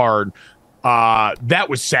that hard. That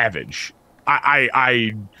was savage.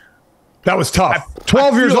 That was tough.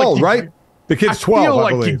 12 years old, right? The kid's 12, I feel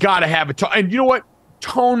like believe. you got to have a and you know what?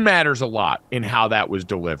 Tone matters a lot in how that was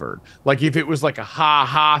delivered. Like if it was like a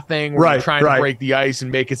ha-ha thing where you're trying to break the ice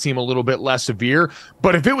and make it seem a little bit less severe.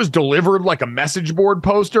 But if it was delivered like a message board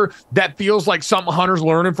poster, that feels like something Hunter's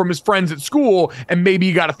learning from his friends at school, and maybe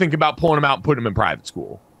you got to think about pulling him out and putting him in private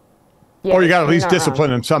school. Yeah, or you got to at least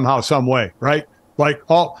discipline him somehow, some way, right? Like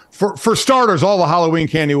for starters, all the Halloween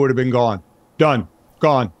candy would have been gone. Done.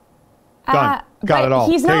 Gone. Done. Got it all.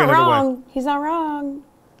 He's not wrong. He's not wrong.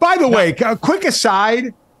 By the way, a quick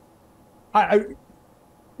aside,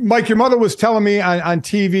 Mike, your mother was telling me on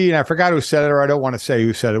TV, and I forgot who said it, or I don't want to say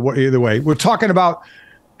who said it. Either way, we're talking about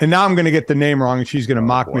and now I'm going to get the name wrong, and she's going to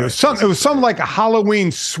mock me. It was something like a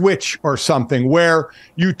Halloween switch or something, where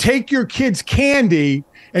you take your kid's candy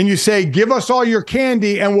and you say, "Give us all your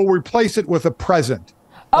candy, and we'll replace it with a present."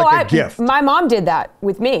 Like a gift. My mom did that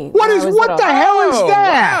with me. What the hell is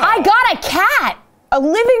that? I got a cat. A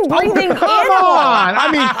living, breathing come animal. On. I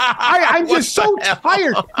mean, I'm just so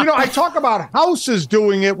tired. I talk about houses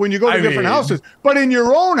doing it when you go to different houses, but in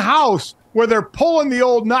your own house where they're pulling the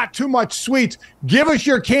old not too much sweets, give us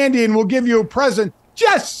your candy and we'll give you a present.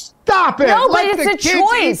 Just stop it. No, but Let it's the a kids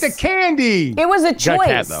choice. eat the candy. It was a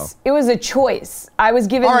choice. It was a choice. I was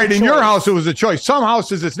given. All right, the in choice. your house, it was a choice. Some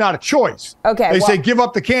houses, it's not a choice. Okay, They say, give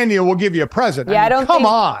up the candy and we'll give you a present. Yeah, I don't come think,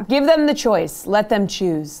 on. Give them the choice. Let them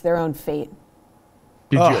choose their own fate.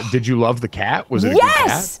 Did you love the cat? Was it a good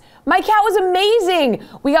cat? My cat was amazing.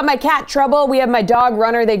 We got my cat Trouble. We have my dog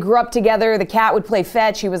Runner. They grew up together. The cat would play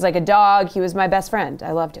fetch. He was like a dog. He was my best friend.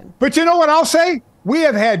 I loved him. But you know what I'll say? We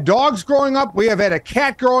have had dogs growing up. We have had a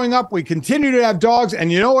cat growing up. We continue to have dogs.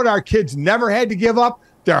 And you know what our kids never had to give up?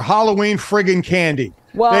 Their Halloween friggin' candy.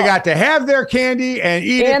 Well, they got to have their candy and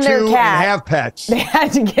eat it too and have pets. They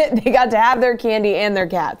got to have their candy and their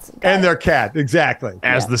cats. And their cat, exactly.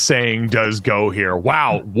 As the saying does go here.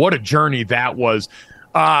 Wow, what a journey that was.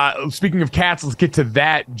 Speaking of cats, let's get to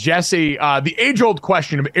that. Jesse, the age-old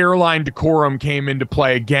question of airline decorum came into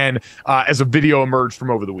play again as a video emerged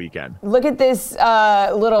from over the weekend. Look at this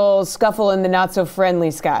little scuffle in the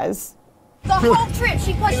not-so-friendly skies. The whole trip,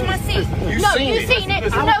 she pushed my seat. You seen it?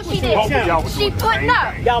 No, she didn't. She put, no.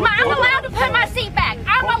 I'm allowed to put my seat back.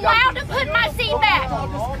 I'm allowed to put my seat back.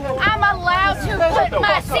 I'm allowed to put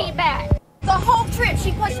my seat back. The whole trip,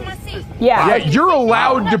 she pushed my seat. Yeah, you're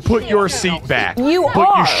allowed to put your seat back. But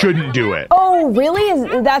you shouldn't do it. Oh,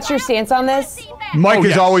 really? That's your stance on this? Mike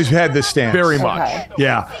has always had this stance. Very much. Okay.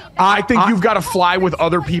 Yeah. I think you've got to fly with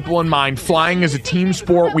other people in mind. Flying is a team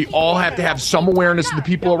sport. We all have to have some awareness of the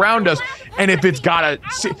people around us. And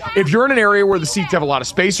if you're in an area where the seats have a lot of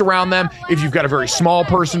space around them, if you've got a very small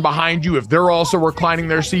person behind you, if they're also reclining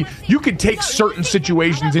their seat, you can take certain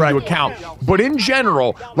situations into account. But in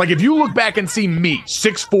general, like if you look back and see me,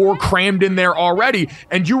 6'4", crammed in there already,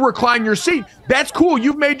 and you recline your seat, that's cool.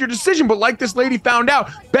 You've made your decision. But like this lady found out,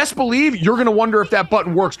 best believe you're going to wonder if that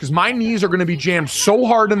button works, because my knees are going to be jammed so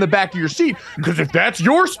hard in the back of your seat, because if that's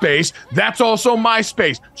your space, that's also my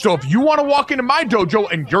space. So if you want to walk into my dojo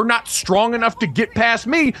and you're not strong enough to get past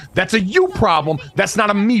me, that's a you problem. That's not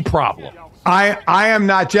a me problem. I am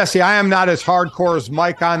not, Jesse, I am not as hardcore as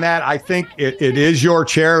Mike on that. I think it is your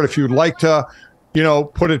chair. If you'd like to,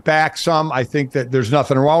 put it back some, I think that there's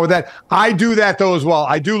nothing wrong with that. I do that though as well.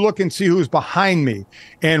 I do look and see who's behind me,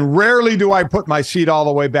 and rarely do I put my seat all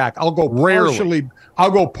the way back. I'll go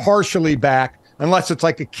partially back, unless it's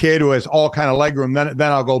like a kid who has all kind of legroom,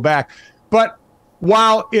 then I'll go back. But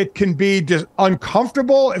while it can be just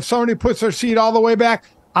uncomfortable if somebody puts their seat all the way back,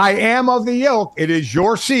 I am of the ilk. It is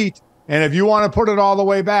your seat, and if you want to put it all the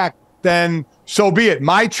way back, then so be it.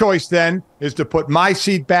 My choice then is to put my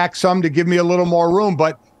seat back some to give me a little more room,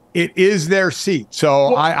 but it is their seat.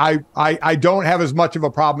 So I don't have as much of a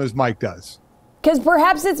problem as Mike does. Because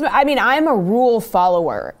perhaps I'm a rule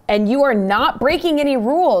follower, and you are not breaking any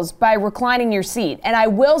rules by reclining your seat. And I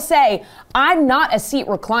will say, I'm not a seat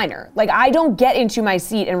recliner. Like, I don't get into my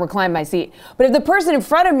seat and recline my seat. But if the person in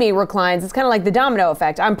front of me reclines, it's kind of like the domino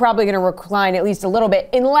effect. I'm probably going to recline at least a little bit,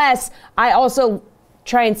 unless I also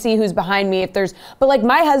try and see who's behind me. But like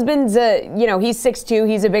my husband's, he's 6'2",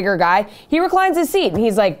 he's a bigger guy. He reclines his seat, and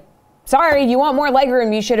he's like, sorry, you want more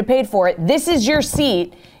legroom, you should have paid for it. This is your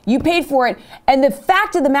seat. You paid for it. And the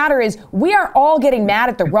fact of the matter is, we are all getting mad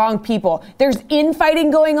at the wrong people. There's infighting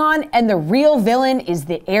going on, and the real villain is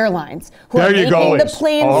the airlines, who are making the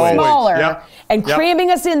planes smaller and cramming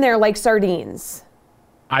us in there like sardines.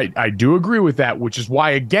 I do agree with that, which is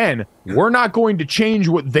why, again, we're not going to change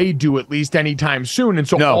what they do, at least anytime soon. And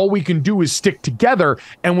so all we can do is stick together.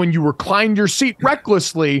 And when you recline your seat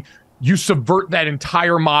recklessly, you subvert that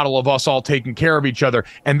entire model of us all taking care of each other.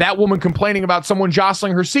 And that woman complaining about someone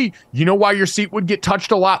jostling her seat, you know why your seat would get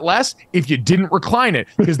touched a lot less? If you didn't recline it,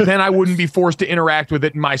 because then I wouldn't be forced to interact with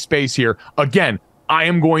it in my space here. Again, I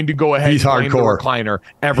am going to go ahead and blame the recliner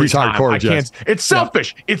every time. Hardcore, I can't. It's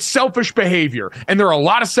selfish. Yeah. It's selfish behavior. And there are a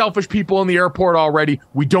lot of selfish people in the airport already.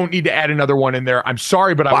 We don't need to add another one in there. I'm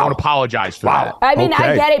sorry, but I won't apologize for that. I mean,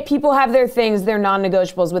 I get it. People have their things, their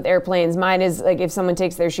non-negotiables with airplanes. Mine is like, if someone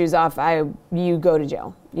takes their shoes off, you go to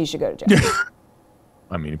jail. You should go to jail.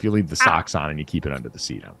 I mean, if you leave the socks on and you keep it under the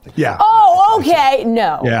seat, I'm thinking. Yeah. Oh, okay.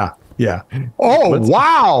 No. Yeah. Yeah. Oh,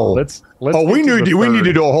 wow. We need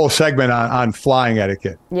to do a whole segment on flying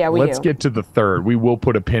etiquette. Yeah, Let's get to the third. We will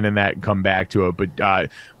put a pin in that and come back to it. But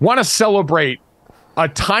want to celebrate a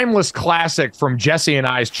timeless classic from Jesse and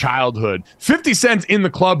I's childhood. 50 Cent in the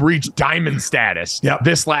Club reached diamond status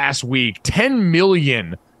this last week. 10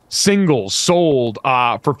 million singles sold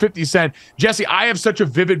for 50 Cent. Jesse, I have such a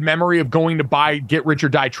vivid memory of going to buy Get Rich or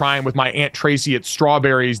Die Trying with my Aunt Tracy at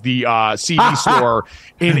Strawberries, the CD store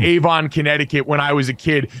in Avon, Connecticut when I was a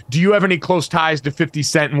kid. Do you have any close ties to 50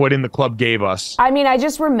 Cent and what In the Club gave us? I mean, I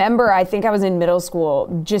just remember, I think I was in middle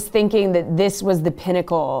school, just thinking that this was the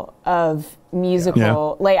pinnacle of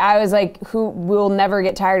musical. Like, I was like, who will never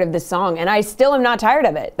get tired of this song? And I still am not tired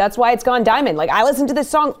of it. That's why it's gone diamond. Like, I listen to this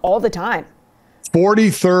song all the time.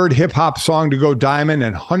 43rd hip-hop song to go diamond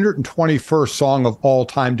and 121st song of all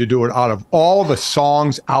time to do it out of all the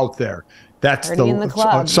songs out there. That's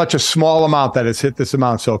such a small amount that has hit this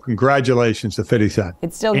amount. So congratulations to 50 Cent.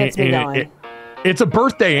 It still gets me going. It's a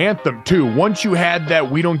birthday anthem, too. Once you had that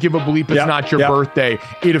We Don't Give a Bleep It's Not Your Birthday,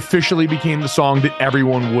 it officially became the song that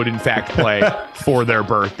everyone would, in fact, play for their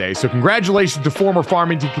birthday. So congratulations to former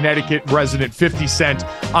Farmington, Connecticut resident 50 Cent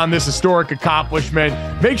on this historic accomplishment.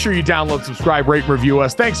 Make sure you download, subscribe, rate, and review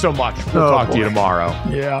us. Thanks so much. We'll talk to you tomorrow.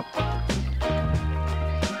 Yeah.